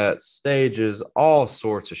 prop bets, stages, all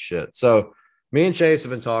sorts of shit. So me and Chase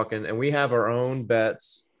have been talking, and we have our own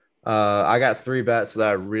bets. I got 3 bets that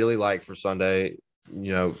I really like for Sunday.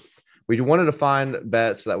 We wanted to find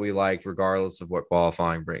bets that we liked regardless of what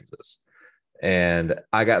qualifying brings us. And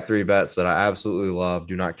I got 3 bets that I absolutely love.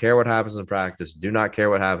 Do not care what happens in practice. Do not care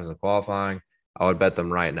what happens in qualifying. I would bet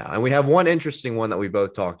them right now. And we have one interesting one that we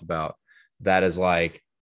both talked about that is like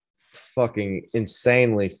fucking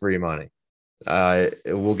insanely free money.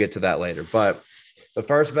 We'll get to that later. But the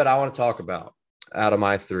first bet I want to talk about out of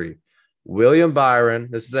my 3, William Byron.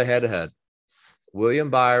 This is a head-to-head. William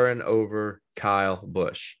Byron over Kyle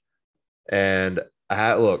Busch. And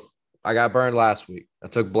I got burned last week. I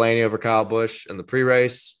took Blaney over Kyle Busch in the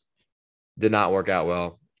pre-race. Did not work out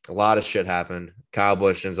well. A lot of shit happened. Kyle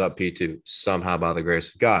Busch ends up P2 somehow by the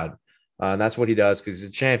grace of God. And that's what he does because he's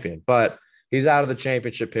a champion. But he's out of the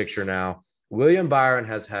championship picture now. William Byron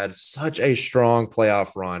has had such a strong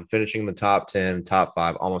playoff run, finishing in the top 10, top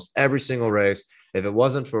 5, almost every single race. If it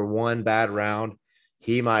wasn't for one bad round,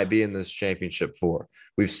 he might be in this championship 4.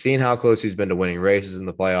 We've seen how close he's been to winning races in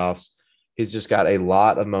the playoffs. He's just got a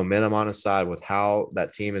lot of momentum on his side with how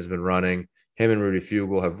that team has been running. Him and Rudy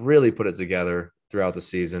Fugle have really put it together throughout the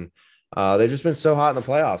season. They've just been so hot in the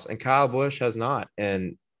playoffs, and Kyle Busch has not.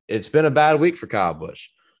 And it's been a bad week for Kyle Busch.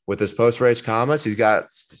 With his post-race comments, he's got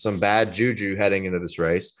some bad juju heading into this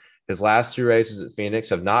race. His last 2 races at Phoenix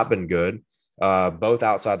have not been good, both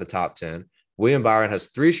outside the top 10. William Byron has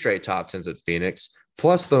 3 straight top 10s at Phoenix,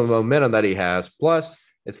 plus the momentum that he has, plus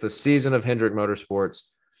it's the season of Hendrick Motorsports.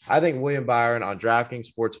 I think William Byron on DraftKings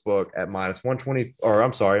Sportsbook at minus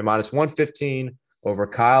 115 over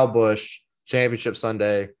Kyle Busch Championship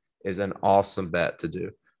Sunday is an awesome bet to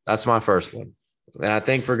do. That's my first one. And I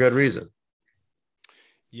think for good reason.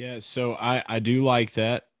 Yeah, so I do like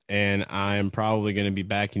that, and I am probably going to be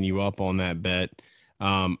backing you up on that bet.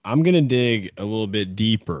 I'm going to dig a little bit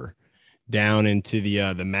deeper down into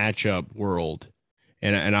the matchup world,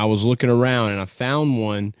 and I was looking around, and I found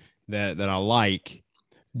one that I like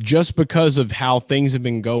just because of how things have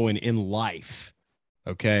been going in life.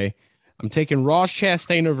 Okay, I'm taking Ross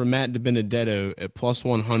Chastain over Matt DiBenedetto at plus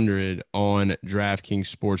 100 on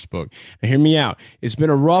DraftKings Sportsbook. Now, hear me out. It's been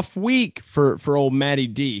a rough week for old Matty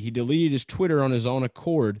D. He deleted his Twitter on his own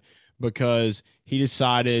accord because he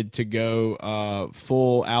decided to go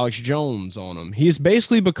full Alex Jones on him. He's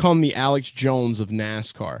basically become the Alex Jones of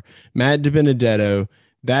NASCAR. Matt DiBenedetto,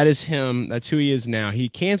 that is him. That's who he is now. He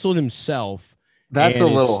canceled himself. That's a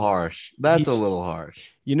little harsh. That's a little harsh.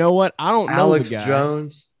 You know what? I don't know Alex the guy.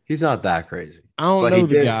 Jones. He's not that crazy. I don't know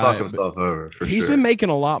the guy. He did fuck himself over for sure. He's been making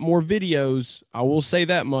a lot more videos. I will say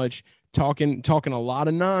that much. Talking a lot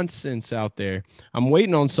of nonsense out there. I'm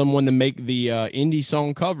waiting on someone to make the indie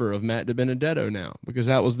song cover of Matt DiBenedetto now, because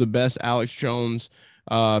that was the best Alex Jones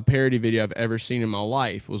parody video I've ever seen in my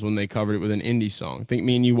life was when they covered it with an indie song. I think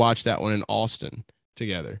me and you watched that one in Austin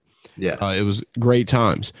together. Yeah, It was great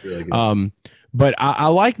times. really good. But I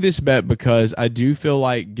like this bet because I do feel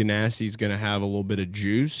like Ganassi's going to have a little bit of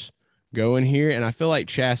juice going here. And I feel like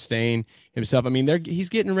Chastain himself, I mean, he's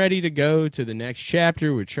getting ready to go to the next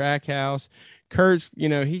chapter with Trackhouse. Kurt's,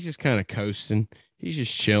 he's just kind of coasting. He's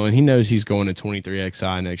just chilling. He knows he's going to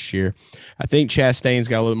 23XI next year. I think Chastain's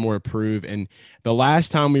got a little more to prove. And the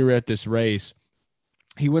last time we were at this race,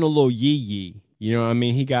 he went a little yee-yee. You know what I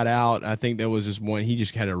mean? He got out. I think there was just one. He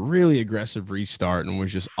just had a really aggressive restart and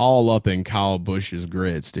was just all up in Kyle Busch's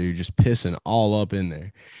grits, dude, just pissing all up in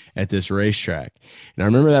there at this racetrack. And I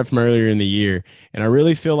remember that from earlier in the year. And I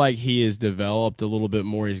really feel like he has developed a little bit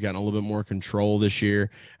more. He's gotten a little bit more control this year.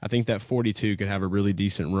 I think that 42 could have a really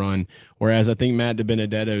decent run. Whereas I think Matt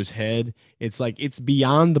DiBenedetto's head, it's like it's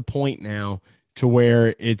beyond the point now to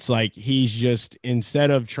where it's like he's just, instead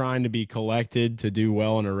of trying to be collected to do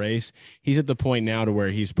well in a race, he's at the point now to where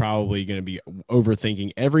he's probably going to be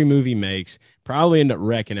overthinking every move he makes, probably end up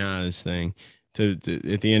wrecking out of this thing to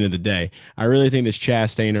at the end of the day. I really think this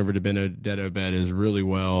Chastain over to Benedetto bet is really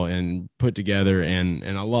well and put together, and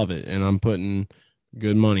I love it, and I'm putting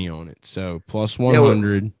good money on it. So plus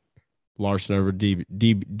 100, Larson over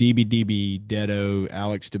DB Detto,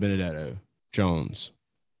 Alex DiBenedetto, Jones.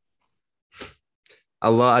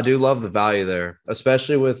 I do love the value there,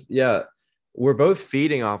 especially with, we're both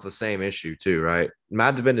feeding off the same issue too, right?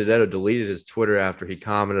 Matt DiBenedetto deleted his Twitter after he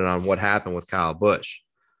commented on what happened with Kyle Busch.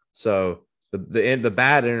 So the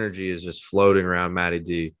bad energy is just floating around Matty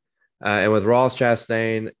D. And with Ross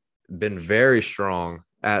Chastain, been very strong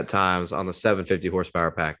at times on the 750 horsepower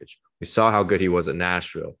package. We saw how good he was at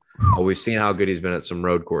Nashville. We've seen how good he's been at some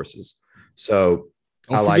road courses. So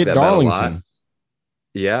I like that bet a lot.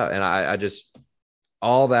 Yeah, and I just –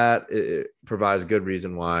 all that it provides good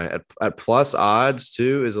reason why at plus odds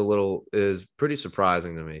too is pretty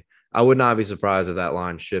surprising to me. I would not be surprised if that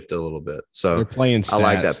line shifted a little bit. So they're playing stats. I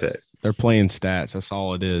like that pick. They're playing stats. That's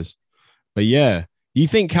all it is. But yeah, do you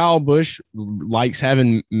think Kyle Busch likes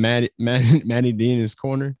having Matty D in his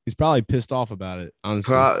corner? He's probably pissed off about it,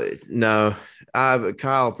 honestly. No,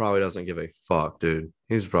 Kyle probably doesn't give a fuck, dude.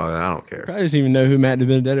 He's probably, I don't care. Probably doesn't even know who Matt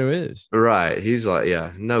DiBenedetto is. Right. He's like,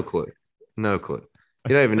 no clue. No clue.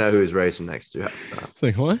 You don't even know who he's racing next to half the time. It's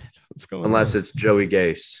like, what? What's going on? Unless it's Joey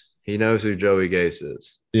Gase. He knows who Joey Gase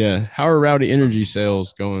is. Yeah. How are Rowdy Energy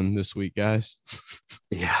sales going this week, guys?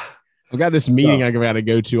 Yeah. I've got this meeting I got to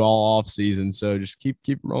go to all off season, so just keep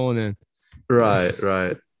rolling in.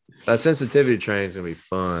 Right. That sensitivity training is going to be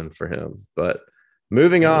fun for him. But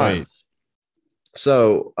moving on. Right.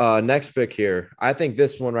 So next pick here. I think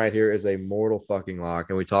this one right here is a mortal fucking lock,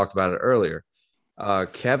 and we talked about it earlier.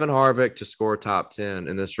 Kevin Harvick to score top 10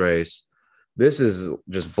 in this race. This is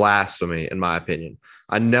just blasphemy, in my opinion.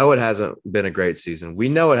 I know it hasn't been a great season. We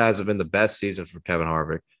know it hasn't been the best season for Kevin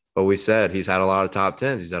Harvick, but we said he's had a lot of top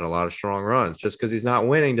 10s. He's had a lot of strong runs. Just because he's not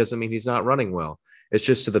winning doesn't mean he's not running well. It's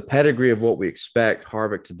just to the pedigree of what we expect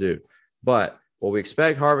Harvick to do. But what we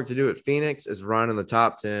expect Harvick to do at Phoenix is run in the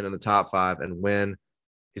top 10 and the top 5 and win.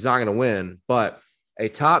 He's not going to win, but a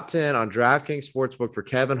top 10 on DraftKings Sportsbook for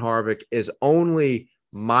Kevin Harvick is only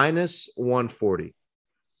minus 140.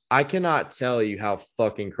 I cannot tell you how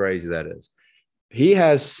fucking crazy that is. He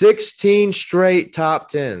has 16 straight top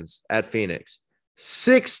 10s at Phoenix.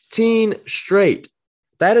 16 straight.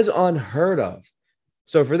 That is unheard of.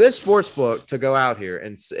 So for this sportsbook to go out here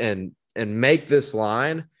and make this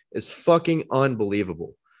line is fucking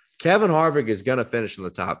unbelievable. Kevin Harvick is going to finish in the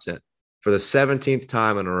top 10 for the 17th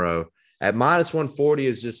time in a row. At minus 140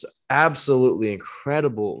 is just absolutely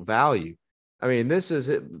incredible value. I mean,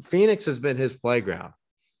 Phoenix has been his playground.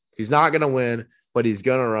 He's not going to win, but he's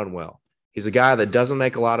going to run well. He's a guy that doesn't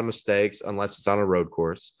make a lot of mistakes unless it's on a road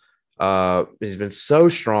course. He's been so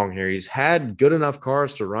strong here. He's had good enough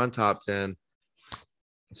cars to run top 10.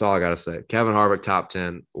 That's all I got to say. Kevin Harvick, top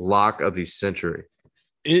 10, lock of the century.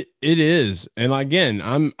 It is. And again,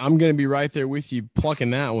 I'm going to be right there with you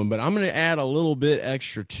plucking that one, but I'm going to add a little bit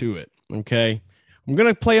extra to it. Okay. I'm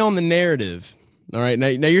going to play on the narrative. All right. Now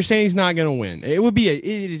you're saying he's not going to win. It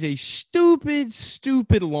is a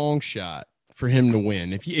stupid long shot for him to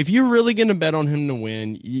win. If you're really going to bet on him to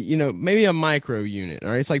win, maybe a micro unit. All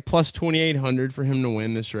right. It's like plus 2,800 for him to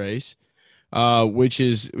win this race, which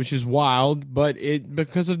is wild, but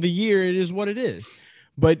because of the year, it is what it is.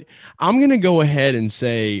 But I'm going to go ahead and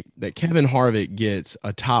say that Kevin Harvick gets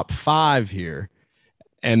a top 5 here,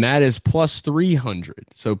 and that is plus 300.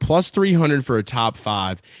 So plus 300 for a top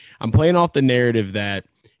 5. I'm playing off the narrative that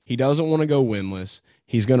he doesn't want to go winless.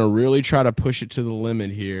 He's going to really try to push it to the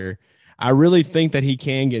limit here. I really think that he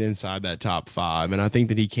can get inside that top 5, and I think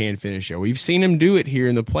that he can finish it. We've seen him do it here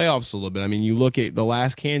in the playoffs a little bit. I mean, you look at the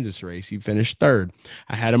last Kansas race, he finished 3rd.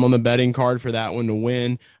 I had him on the betting card for that one to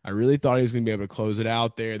win. I really thought he was going to be able to close it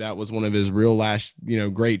out there. That was one of his real last,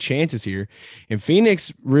 great chances here. And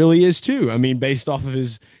Phoenix really is too. I mean, based off of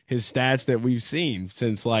his stats that we've seen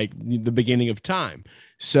since like the beginning of time.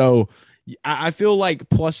 So I feel like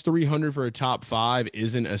plus 300 for a top 5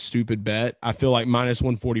 isn't a stupid bet. I feel like minus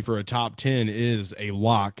 140 for a top 10 is a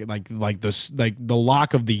lock, like the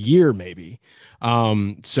lock of the year, maybe.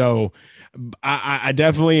 So I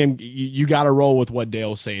definitely am. You got to roll with what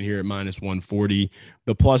Dale's saying here at minus 140.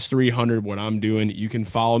 The plus 300, what I'm doing, you can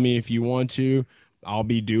follow me if you want to. I'll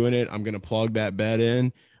be doing it. I'm going to plug that bet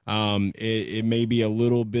in. It may be a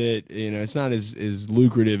little bit, it's not as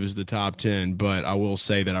lucrative as the top 10, but I will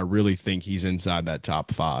say that I really think he's inside that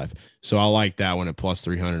top 5. So I like that one at plus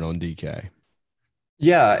 300 on DK.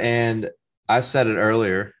 Yeah. And I said it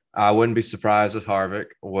earlier. I wouldn't be surprised if Harvick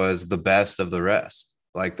was the best of the rest,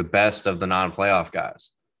 like the best of the non-playoff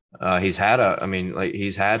guys. He's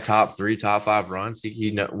had top 3, top 5 runs.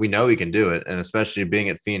 We know he can do it. And especially being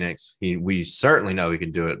at Phoenix, we certainly know he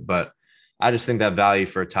can do it, but I just think that value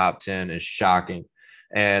for a top 10 is shocking.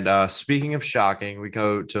 And speaking of shocking, we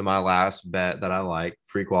go to my last bet that I like,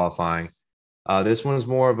 pre-qualifying. This one is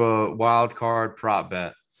more of a wild card prop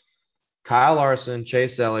bet. Kyle Larson,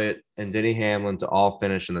 Chase Elliott, and Denny Hamlin to all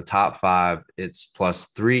finish in the top 5. It's plus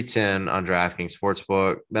 310 on DraftKings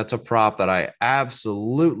Sportsbook. That's a prop that I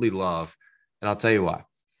absolutely love, and I'll tell you why.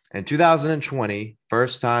 In 2020,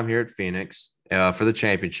 first time here at Phoenix for the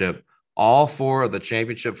championship, all 4 of the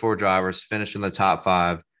championship 4 drivers finished in the top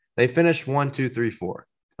 5. They finished 1, 2, 3, 4.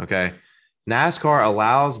 Okay. NASCAR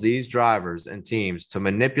allows these drivers and teams to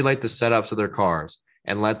manipulate the setups of their cars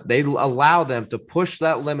and they allow them to push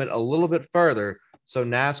that limit a little bit further so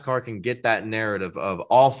NASCAR can get that narrative of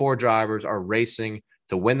all 4 drivers are racing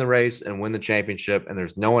to win the race and win the championship, and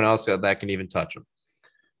there's no one else that can even touch them.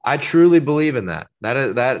 I truly believe in that.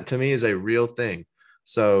 That to me is a real thing.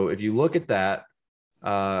 So if you look at that,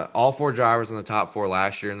 all 4 drivers in the top 4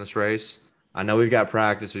 last year in this race. I know we've got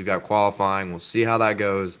practice, we've got qualifying. We'll see how that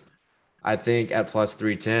goes. I think at plus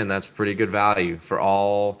 310, that's pretty good value for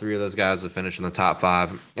all 3 of those guys to finish in the top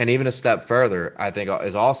 5. And even a step further, I think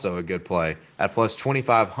is also a good play. At plus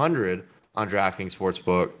 2,500 on DraftKings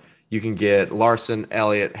Sportsbook, you can get Larson,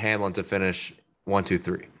 Elliott, Hamlin to finish 1, 2,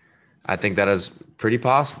 3. I think that is pretty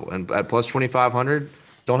possible. And at plus 2,500,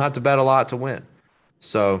 don't have to bet a lot to win.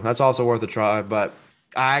 So that's also worth a try. But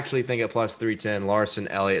I actually think at plus 310, Larson,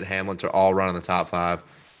 Elliott, Hamlin to all run in the top 5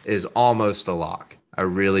 is almost a lock. I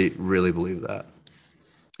really, really believe that.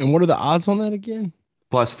 And what are the odds on that again?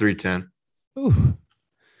 Plus 310. Ooh.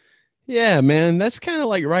 Yeah, man. That's kind of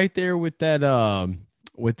like right there with that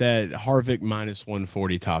Harvick minus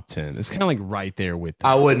 140 top 10. It's kind of like right there with that.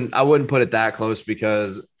 I wouldn't put it that close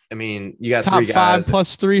because I mean, you got top 3 guys. 5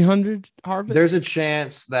 plus 300 Harvick. There's a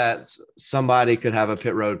chance that somebody could have a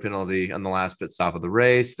pit road penalty on the last pit stop of the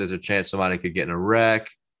race. There's a chance somebody could get in a wreck,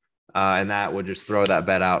 and that would just throw that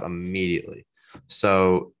bet out immediately.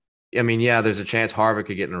 So, I mean, yeah, there's a chance Harvick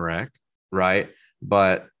could get in a wreck, right?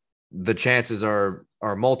 But the chances are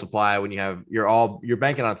multiplied when you're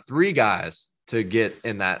banking on 3 guys to get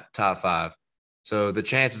in that top 5. So the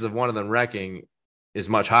chances of one of them wrecking is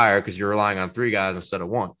much higher because you're relying on 3 guys instead of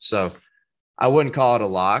 1. So I wouldn't call it a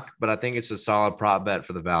lock, but I think it's a solid prop bet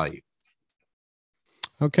for the value.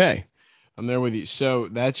 Okay. I'm there with you. So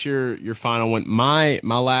that's your final one. My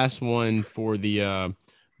last one for the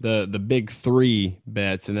big 3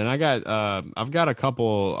 bets. And then I've got a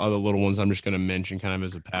couple other little ones I'm just going to mention kind of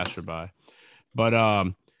as a passerby. But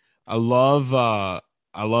I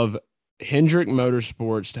love Hendrick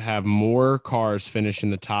Motorsports to have more cars finish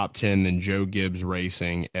in the top 10 than Joe Gibbs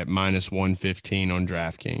Racing at minus 115 on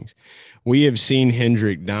DraftKings. We have seen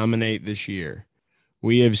Hendrick dominate this year.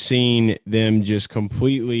 We have seen them just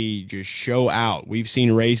completely just show out. We've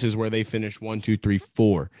seen races where they finish 1, 2, 3,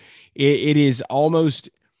 4. It is almost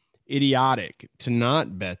idiotic to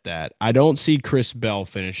not bet that. I don't see Chris Bell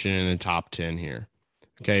finishing in the top 10 here.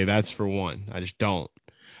 Okay, that's for 1. I just don't.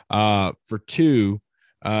 For 2,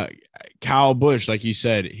 Kyle Busch, like you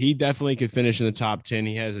said, he definitely could finish in the top 10.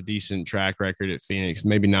 He has a decent track record at Phoenix,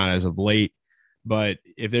 maybe not as of late, but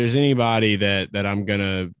if there's anybody that I'm going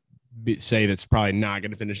to say that's probably not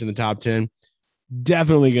going to finish in the top 10,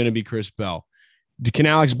 definitely going to be Chris Bell. Can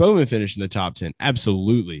Alex Bowman finish in the top 10?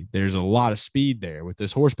 Absolutely. There's a lot of speed there with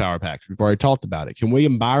this horsepower package. We've already talked about it. Can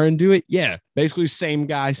William Byron do it? Yeah. Basically same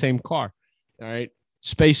guy, same car. All right.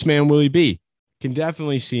 Spaceman Willie B. Can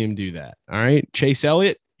definitely see him do that. All right. Chase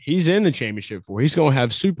Elliott, he's in the championship 4. He's going to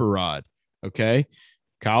have Super Rod. Okay.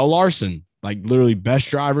 Kyle Larson, like literally best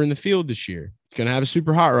driver in the field this year. It's going to have a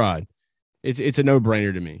super hot rod. It's a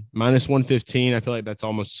no-brainer to me. Minus 115, I feel like that's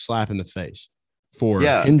almost a slap in the face for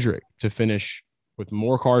Yeah, Hendrick to finish with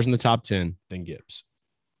more cars in the top 10 than Gibbs.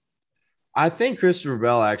 I think Christopher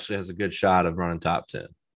Bell actually has a good shot of running top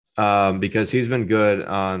 10 because he's been good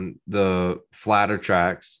on the flatter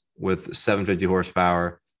tracks with 750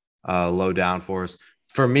 horsepower, low downforce.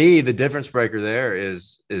 For me, the difference breaker there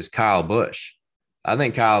is Kyle Busch. I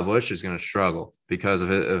think Kyle Busch is going to struggle because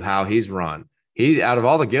of how he's run. He, out of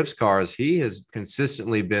all the Gibbs cars, he has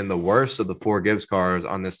consistently been the worst of the 4 Gibbs cars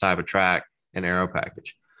on this type of track and aero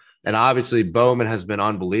package. And obviously, Bowman has been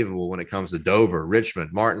unbelievable when it comes to Dover,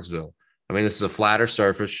 Richmond, Martinsville. I mean, this is a flatter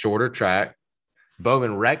surface, shorter track.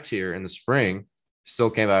 Bowman wrecked here in the spring, still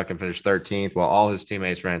came back and finished 13th while all his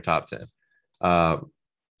teammates ran top 10.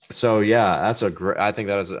 So yeah, that's I think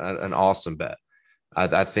that is an awesome bet.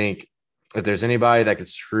 I think if there's anybody that could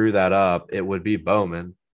screw that up, it would be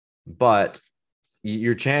Bowman, but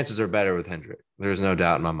your chances are better with Hendrick. There's no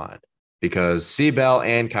doubt in my mind because Seabell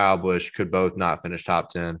and Kyle Busch could both not finish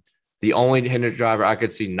top 10. The only Hendrick driver I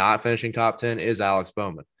could see not finishing top 10 is Alex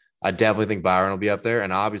Bowman. I definitely think Byron will be up there.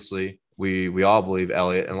 And obviously we all believe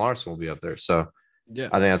Elliott and Larson will be up there. So yeah,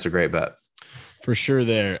 I think that's a great bet. For sure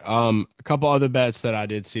there. A couple other bets that I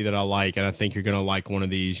did see that I like, and I think you're going to like one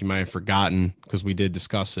of these. You might have forgotten because we did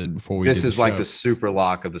discuss it before we This is like the super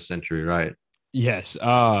lock of the century, right? Yes.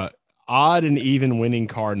 Odd and even winning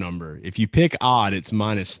car number. If you pick odd, it's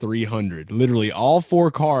minus 300. Literally all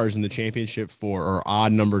 4 cars in the championship 4 are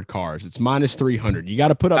odd numbered cars. It's minus 300. You got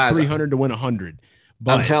to put up 300 to win 100.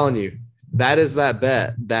 But I'm telling you, that is that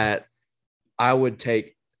bet that I would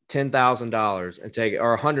take $10,000 and take it,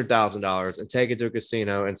 or $100,000 and take it to a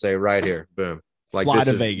casino and say, right here, boom, like fly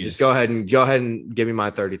to Vegas. Just go ahead and give me my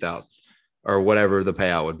 30,000 or whatever the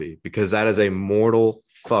payout would be, because that is a mortal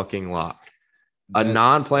fucking lock. A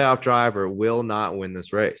non-playoff driver will not win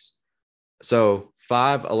this race. So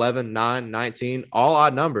 5, 11, 9, 19, all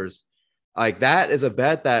odd numbers. Like that is a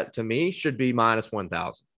bet that to me should be minus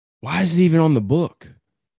 1,000. Why is it even on the book?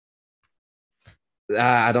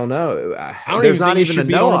 I don't know. There's not even a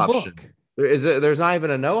no option. There's not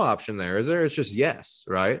even a no option there, is there? It's just yes,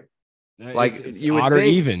 right? Like it's you would odd think, or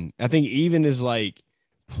even. I think even is like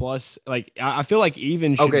plus. Like I feel like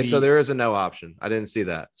even should okay. Be, so there is a no option. I didn't see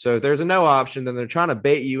that. So if there's a no option, then they're trying to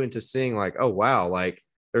bait you into seeing like, oh wow, like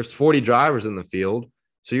there's 40 drivers in the field.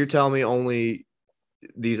 So you're telling me only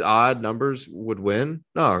these odd numbers would win?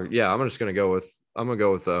 No, yeah, I'm just gonna go with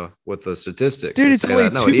the statistics. Dude, it's only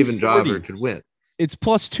no, an even driver could win. It's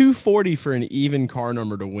plus 240 for an even car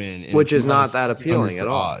number to win, which is not that appealing at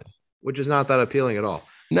all. Which is not that appealing at all.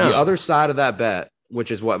 No. The other side of that bet,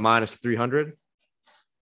 which is what, minus 300,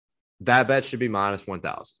 that bet should be minus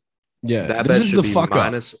 1,000. Yeah, that bet should be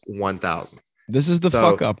minus 1,000. This is the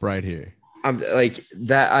fuck up right here. I'm like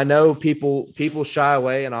that. I know people shy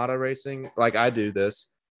away in auto racing, like I do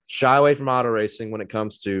this. Shy away from auto racing when it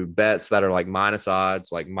comes to bets that are like minus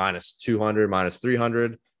odds, like minus 200, minus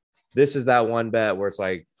 300. This is that one bet where it's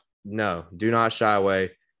like, no, do not shy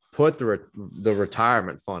away. Put the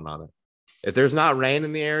retirement fund on it. If there's not rain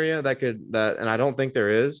in the area and I don't think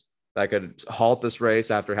there is, that could halt this race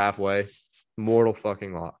after halfway. Mortal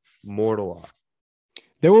fucking lock. Mortal lock.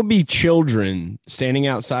 There will be children standing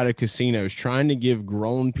outside of casinos trying to give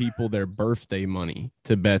grown people their birthday money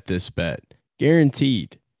to bet this bet.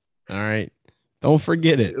 Guaranteed. All right. Don't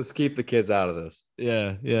forget it. Let's keep the kids out of this.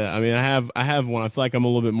 Yeah. I mean, I have one. I feel like I'm a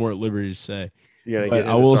little bit more at liberty to say. Yeah, but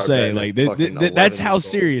I will say, like, that's how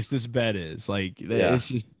serious this bet is. Like, it's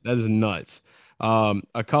just that is nuts.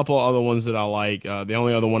 A couple other ones that I like. The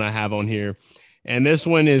only other one I have on here, and this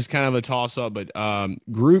one is kind of a toss up, but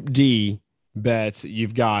Group D bets,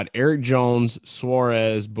 you've got Eric Jones,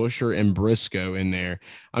 Suarez, Buescher, and Briscoe in there.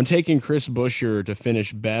 I'm taking Chris Buescher to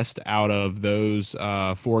finish best out of those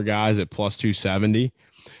 4 guys at plus 270.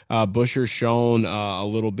 Buescher's shown a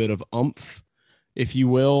little bit of oomph, if you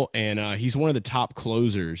will, and he's one of the top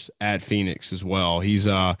closers at Phoenix as well. He's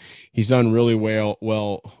done really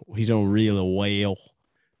well. He's done really well.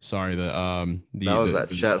 Sorry, that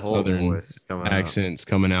Chet Holmes voice coming accents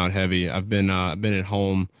coming out heavy. I've been at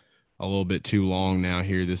home a little bit too long now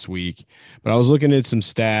here this week, but I was looking at some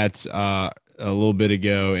stats a little bit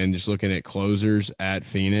ago and just looking at closers at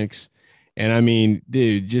Phoenix. And I mean,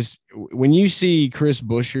 dude, just when you see Chris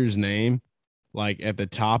Buescher's name, like at the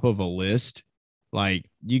top of a list, like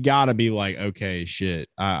you gotta be like, okay, shit,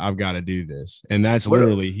 I've got to do this. And that's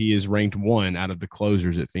literally, he is ranked 1 out of the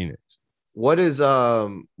closers at Phoenix. What is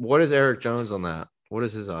Eric Jones on that? What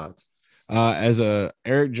is his odds?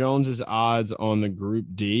 Eric Jones's odds on the Group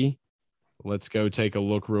D let's go take a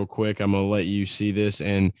look real quick. I'm gonna let you see this,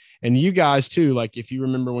 and you guys too. Like if you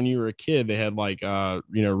remember when you were a kid, they had like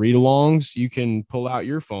read-alongs. You can pull out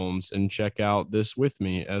your phones and check out this with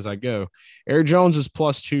me as I go. Eric Jones is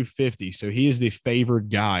plus 250, so he is the favored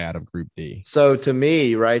guy out of Group D. So to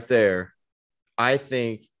me, right there, I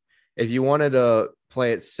think if you wanted to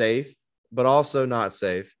play it safe, but also not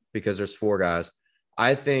safe because there's 4 guys,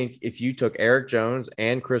 I think if you took Eric Jones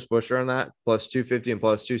and Chris Buescher on that, plus 250 and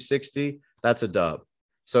plus 260, that's a dub.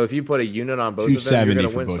 So if you put a unit on both of them, you're going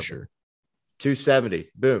to win Buescher. something. 270.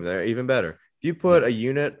 Boom. They're even better. If you put a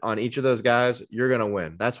unit on each of those guys, you're going to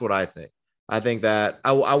win. That's what I think. I think that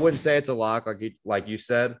I wouldn't say it's a lock like you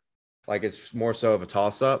said, like it's more so of a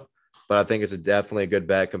toss-up, but I think it's definitely a good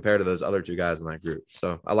bet compared to those other 2 guys in that group.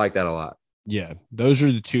 So I like that a lot. Yeah, those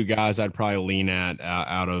are the 2 guys I'd probably lean at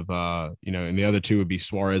out of, and the other 2 would be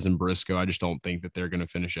Suarez and Briscoe. I just don't think that they're going to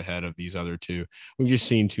finish ahead of these other 2. We've just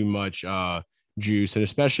seen too much juice, and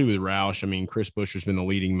especially with Roush. I mean, Chris Buescher's been the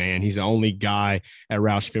leading man. He's the only guy at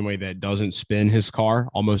Roush Fenway that doesn't spin his car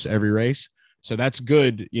almost every race. So that's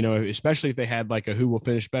good, especially if they had like a who will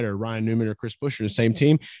finish better, Ryan Newman or Chris Buescher in the same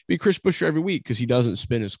team. Be Chris Buescher every week because he doesn't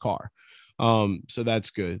spin his car. So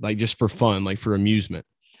that's good, like just for fun, like for amusement.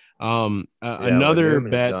 Another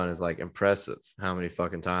bet done is like impressive. How many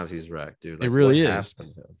fucking times he's wrecked, dude? Like, it really is.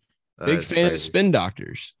 Big fan of spin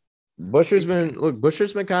doctors. Buescher's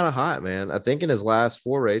been kind of hot, man. I think in his last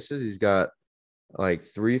 4 races, he's got like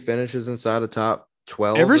 3 finishes inside the top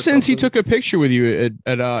 12. Ever since he took a picture with you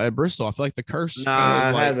at Bristol, I feel like the curse.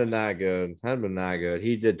 Hadn't been that good.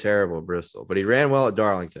 He did terrible at Bristol, but he ran well at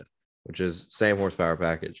Darlington, which is same horsepower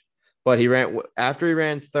package. But he ran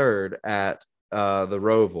 3rd at the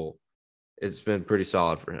Roval. It's been pretty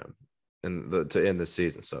solid for him to end the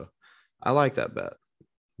season. So I like that bet,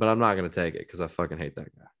 but I'm not going to take it because I fucking hate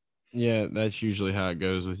that guy. Yeah, that's usually how it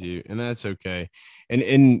goes with you, and that's okay.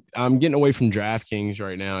 And I'm getting away from DraftKings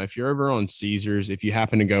right now. If you're over on Caesars, if you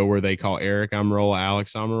happen to go where they call Eric Almirola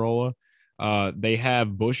Alex Almirola, they have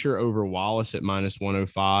Buescher over Wallace at minus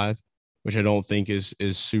 105, which I don't think is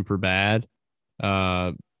super bad.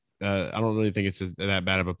 I don't really think it's that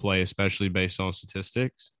bad of a play, especially based on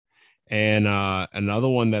statistics. And another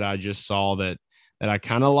one that I just saw that I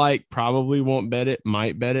kind of like, probably won't bet it,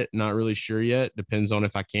 might bet it, not really sure yet. Depends on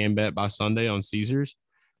if I can bet by Sunday on Caesars.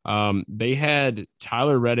 They had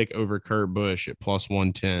Tyler Reddick over Kurt Busch at plus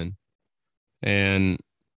 110. And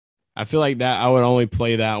I feel like that I would only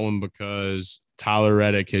play that one because Tyler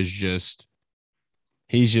Reddick he's just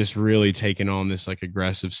really taken on this like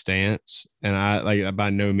aggressive stance. And I like,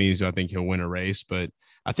 by no means do I think he'll win a race, but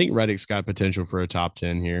I think Reddick's got potential for a top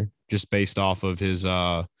 10 here, just based off of his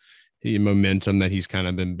the momentum that he's kind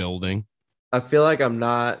of been building. I feel like I'm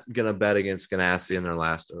not gonna bet against Ganassi in their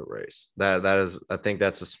last race. That is, I think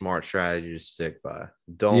that's a smart strategy to stick by.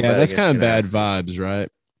 Yeah, that's kind of bad vibes, right?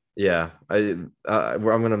 Yeah, I'm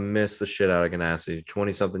gonna miss the shit out of Ganassi.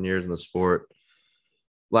 20-something years in the sport,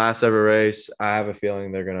 last ever race. I have a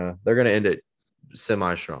feeling they're gonna end it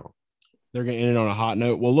semi-strong. They're gonna end it on a hot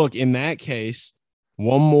note. Well, look, in that case,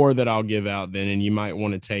 one more that I'll give out then, and you might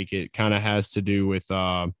want to take it. Kind of has to do with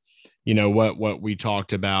what we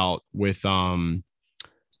talked about with the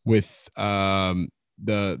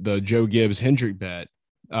Joe Gibbs Hendrick bet.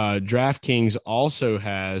 DraftKings also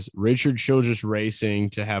has Richard Childress Racing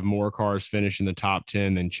to have more cars finish in the top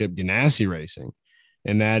 10 than Chip Ganassi Racing,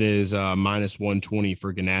 and that is minus 120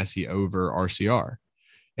 for Ganassi over RCR,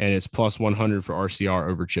 and it's plus 100 for RCR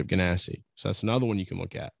over Chip Ganassi. So that's another one you can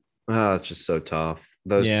look at. Oh, it's just so tough.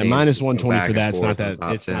 Minus 120 for that. It's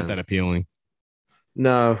not that appealing.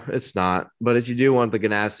 No, it's not. But if you do want the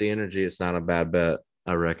Ganassi energy, it's not a bad bet,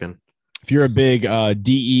 I reckon. If you're a big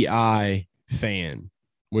DEI fan,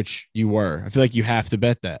 which you were, I feel like you have to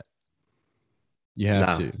bet that. You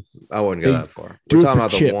have to. I wouldn't go that far. We're talking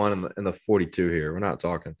about the 1 and the 42 here. We're not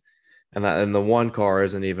talking. And the 1 car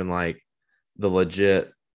isn't even like the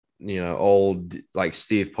legit, old like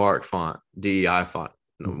Steve Park font, DEI font.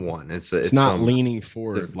 1. It's not leaning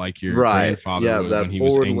forward like your grandfather. Yeah, would that when he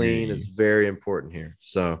forward was angry lean is very important here.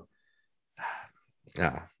 So,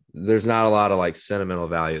 yeah, there's not a lot of like sentimental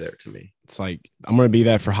value there to me. It's like I'm gonna be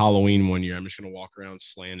that for Halloween one year. I'm just gonna walk around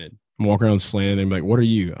slanted. And be like, "What are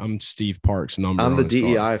you?" I'm Steve Park's number. I'm the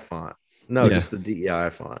DEI font. No, just the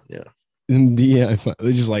DEI font. Yeah, DEI font.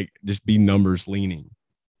 They just be numbers leaning.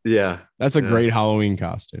 Yeah, that's a great Halloween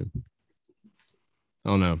costume. I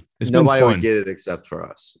don't know. Nobody would get it except for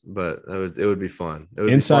us, but it would be fun.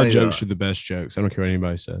 Inside jokes are the best jokes. I don't care what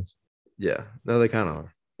anybody says. Yeah, no, they kind of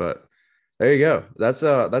are. But there you go. That's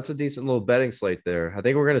a decent little betting slate there. I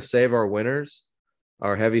think we're gonna save our winners,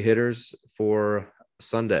 our heavy hitters for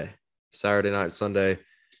Sunday. Saturday night, Sunday.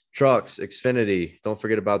 Trucks, Xfinity. Don't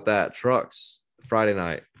forget about that. Trucks, Friday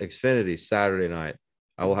night. Xfinity, Saturday night.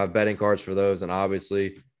 I will have betting cards for those. And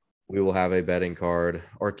obviously, we will have a betting card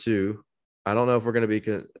or two. I don't know if we're going to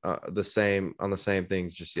be the same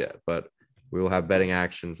things just yet, but we will have betting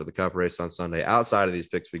action for the Cup race on Sunday outside of these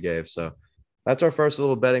picks we gave. So that's our first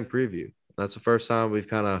little betting preview. That's the first time we've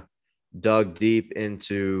kind of dug deep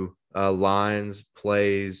into lines,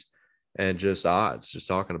 plays, and just odds, just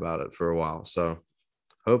talking about it for a while. So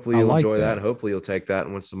hopefully you'll enjoy that, and hopefully you'll take that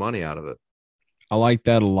and win some money out of it. I like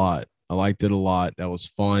that a lot. I liked it a lot. That was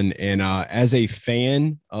fun. And as a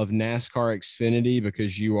fan of NASCAR Xfinity,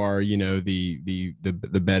 because you are,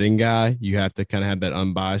 the betting guy, you have to kind of have that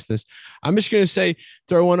unbiasedness. I'm just going to say,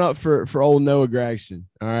 throw one up for old Noah Gragson.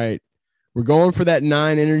 All right. We're going for that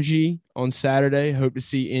 9 energy on Saturday. Hope to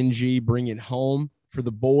see NG bring it home for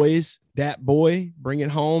the boys. That boy, bring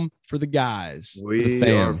it home for the guys. We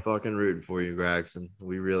are fucking rooting for you, Gragson.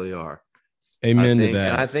 We really are. Amen to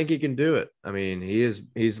that. And I think he can do it. I mean,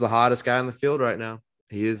 he's the hottest guy in the field right now.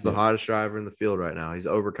 He is the hottest driver in the field right now. He's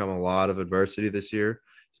overcome a lot of adversity this year.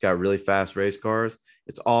 He's got really fast race cars.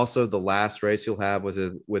 It's also the last race he'll have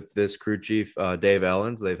with this crew chief, Dave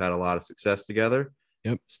Ellens. They've had a lot of success together.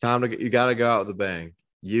 Yep. It's time you got to go out with a bang.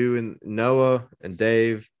 You and Noah and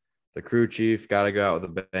Dave, the crew chief, got to go out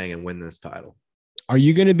with a bang and win this title. Are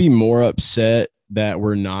you going to be more upset that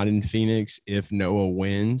we're not in Phoenix if Noah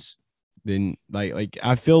wins? Then like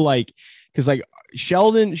I feel like, because like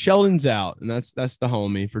Sheldon's out, and that's the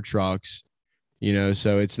homie for Trucks,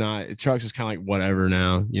 so it's not, Trucks is kind of like whatever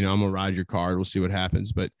now, I'm gonna ride your card, we'll see what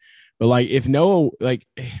happens, but like if Noah, like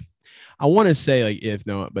I want to say like if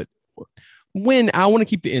Noah, but when I want to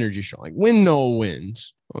keep the energy strong, like when Noah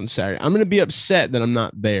wins on Saturday, I'm gonna be upset that I'm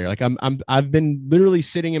not there. Like I've been literally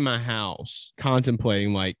sitting in my house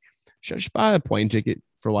contemplating, like, should I just buy a plane ticket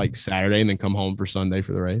for like Saturday and then come home for Sunday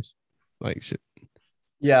for the race? Like shit.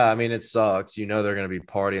 Yeah, I mean, it sucks. They're going to be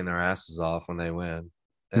partying their asses off when they win.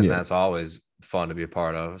 And that's always fun to be a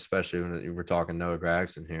part of, especially when we're talking Noah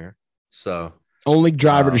Gragson here. So only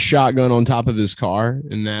driver to shotgun on top of his car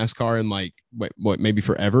in NASCAR in like maybe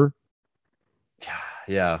forever.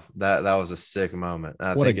 Yeah, that was a sick moment. And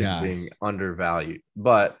I what think a guy. It's being undervalued.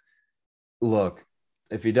 But look,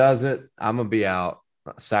 if he does it, I'm going to be out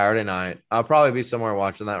Saturday night. I'll probably be somewhere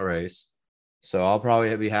watching that race. So I'll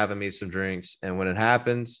probably be having me some drinks. And when it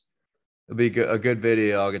happens, it'll be a good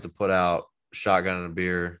video I'll get to put out, shotgun and a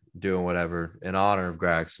beer, doing whatever in honor of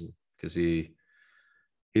Gragson, because he's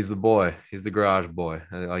the boy. He's the garage boy,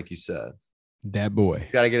 like you said. That boy.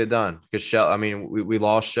 Got to get it done. Because, we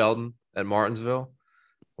lost Sheldon at Martinsville,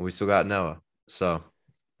 and we still got Noah. So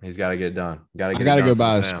he's got to get it done. I got to go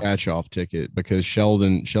buy a scratch-off ticket because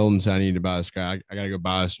Sheldon said I need to buy a scratch. I got to go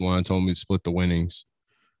buy us one. I told him to split the winnings.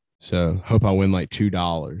 So hope I win like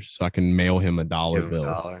 $2 so I can mail him a $1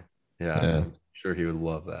 bill. Yeah, I'm sure he would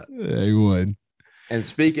love that. Yeah, he would. And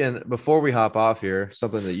speaking, before we hop off here,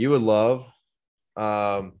 something that you would love,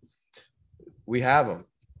 we have them.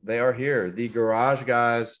 They are here. The Garage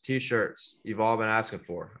Guys t-shirts you've all been asking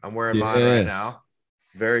for. I'm wearing mine right now.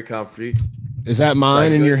 Very comfy. Is that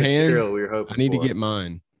mine in your hand? We were hoping I need to get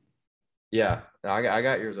mine. Yeah, I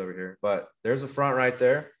got yours over here. But there's the front right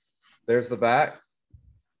there. There's the back.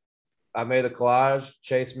 I made the collage.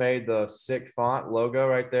 Chase made the sick font logo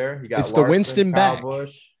right there. You got it's Larson, the Winston Kyle back.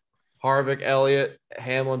 Busch, Harvick, Elliott,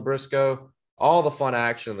 Hamlin, Briscoe, all the fun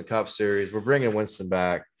action in the Cup Series. We're bringing Winston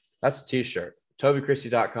back. That's a t-shirt.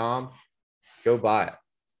 TobyChristie.com. Go buy it.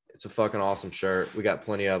 It's a fucking awesome shirt. We got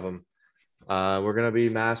plenty of them. We're going to be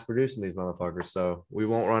mass producing these motherfuckers, so we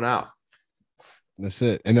won't run out. That's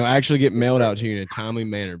it. And they'll actually get mailed out to you in a timely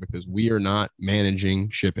manner because we are not managing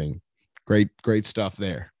shipping. Great stuff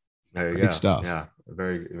there. There you Great go. stuff. Yeah,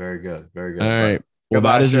 very, very good. Very good. All right. Well,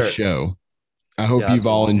 that is a show. I hope you've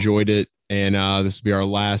all enjoyed it. And this will be our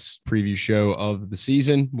last preview show of the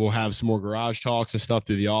season. We'll have some more garage talks and stuff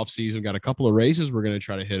through the off season. We've got a couple of races we're going to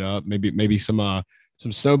try to hit up. Maybe some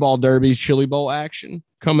snowball derbies, chili bowl action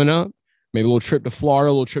coming up. Maybe a little trip to Florida,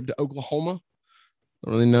 a little trip to Oklahoma. I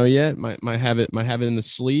don't really know yet. Might have it in the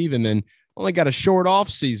sleeve. And then only got a short off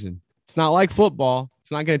season. It's not like football.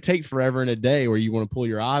 It's not going to take forever in a day where you want to pull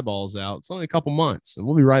your eyeballs out. It's only a couple months, and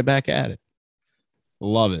we'll be right back at it.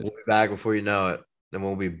 Love it. We'll be back before you know it, and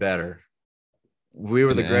we'll be better. We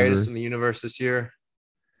were the greatest in the universe this year.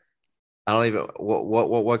 I don't even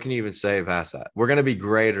what can you even say past that? We're going to be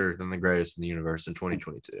greater than the greatest in the universe in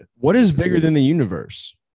 2022. What is bigger than the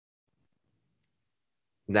universe?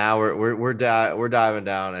 Now we're diving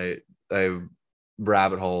down a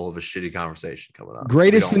rabbit hole of a shitty conversation coming up.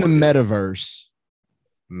 Greatest in the metaverse.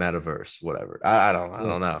 metaverse, whatever. I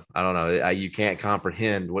don't know. You can't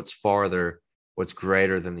comprehend what's farther, what's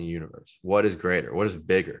greater than the universe. What is greater? What is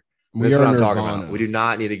bigger? That's what I'm talking about. We do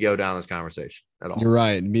not need to go down this conversation at all. You're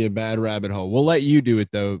right. It'd be a bad rabbit hole. We'll let you do it,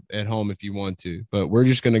 though, at home if you want to. But we're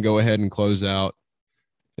just going to go ahead and close out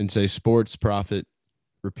and say sports, profit,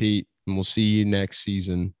 repeat. And we'll see you next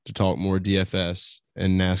season to talk more DFS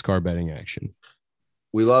and NASCAR betting action.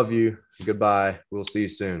 We love you. Goodbye. We'll see you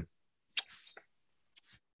soon.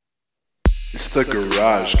 It's the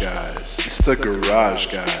garage guys. It's the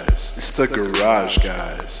garage guys. It's the garage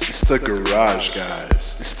guys. It's the garage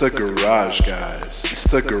guys. It's the garage guys. It's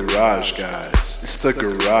the garage guys. It's the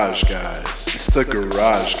garage guys. It's the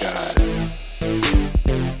garage guys.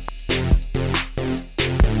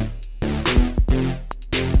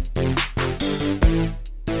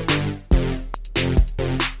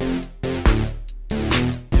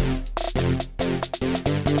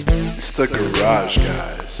 It's the garage guys. It's the garage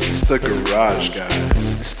guys. It's the garage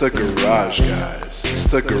guys. It's the garage guys. It's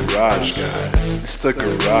the garage guys. It's the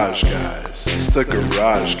garage guys. It's the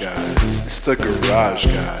garage guys. It's the garage guys. It's the garage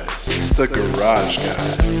guys. It's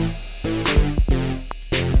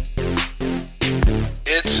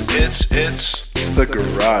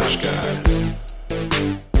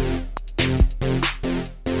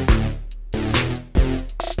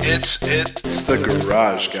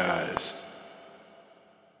garage guys.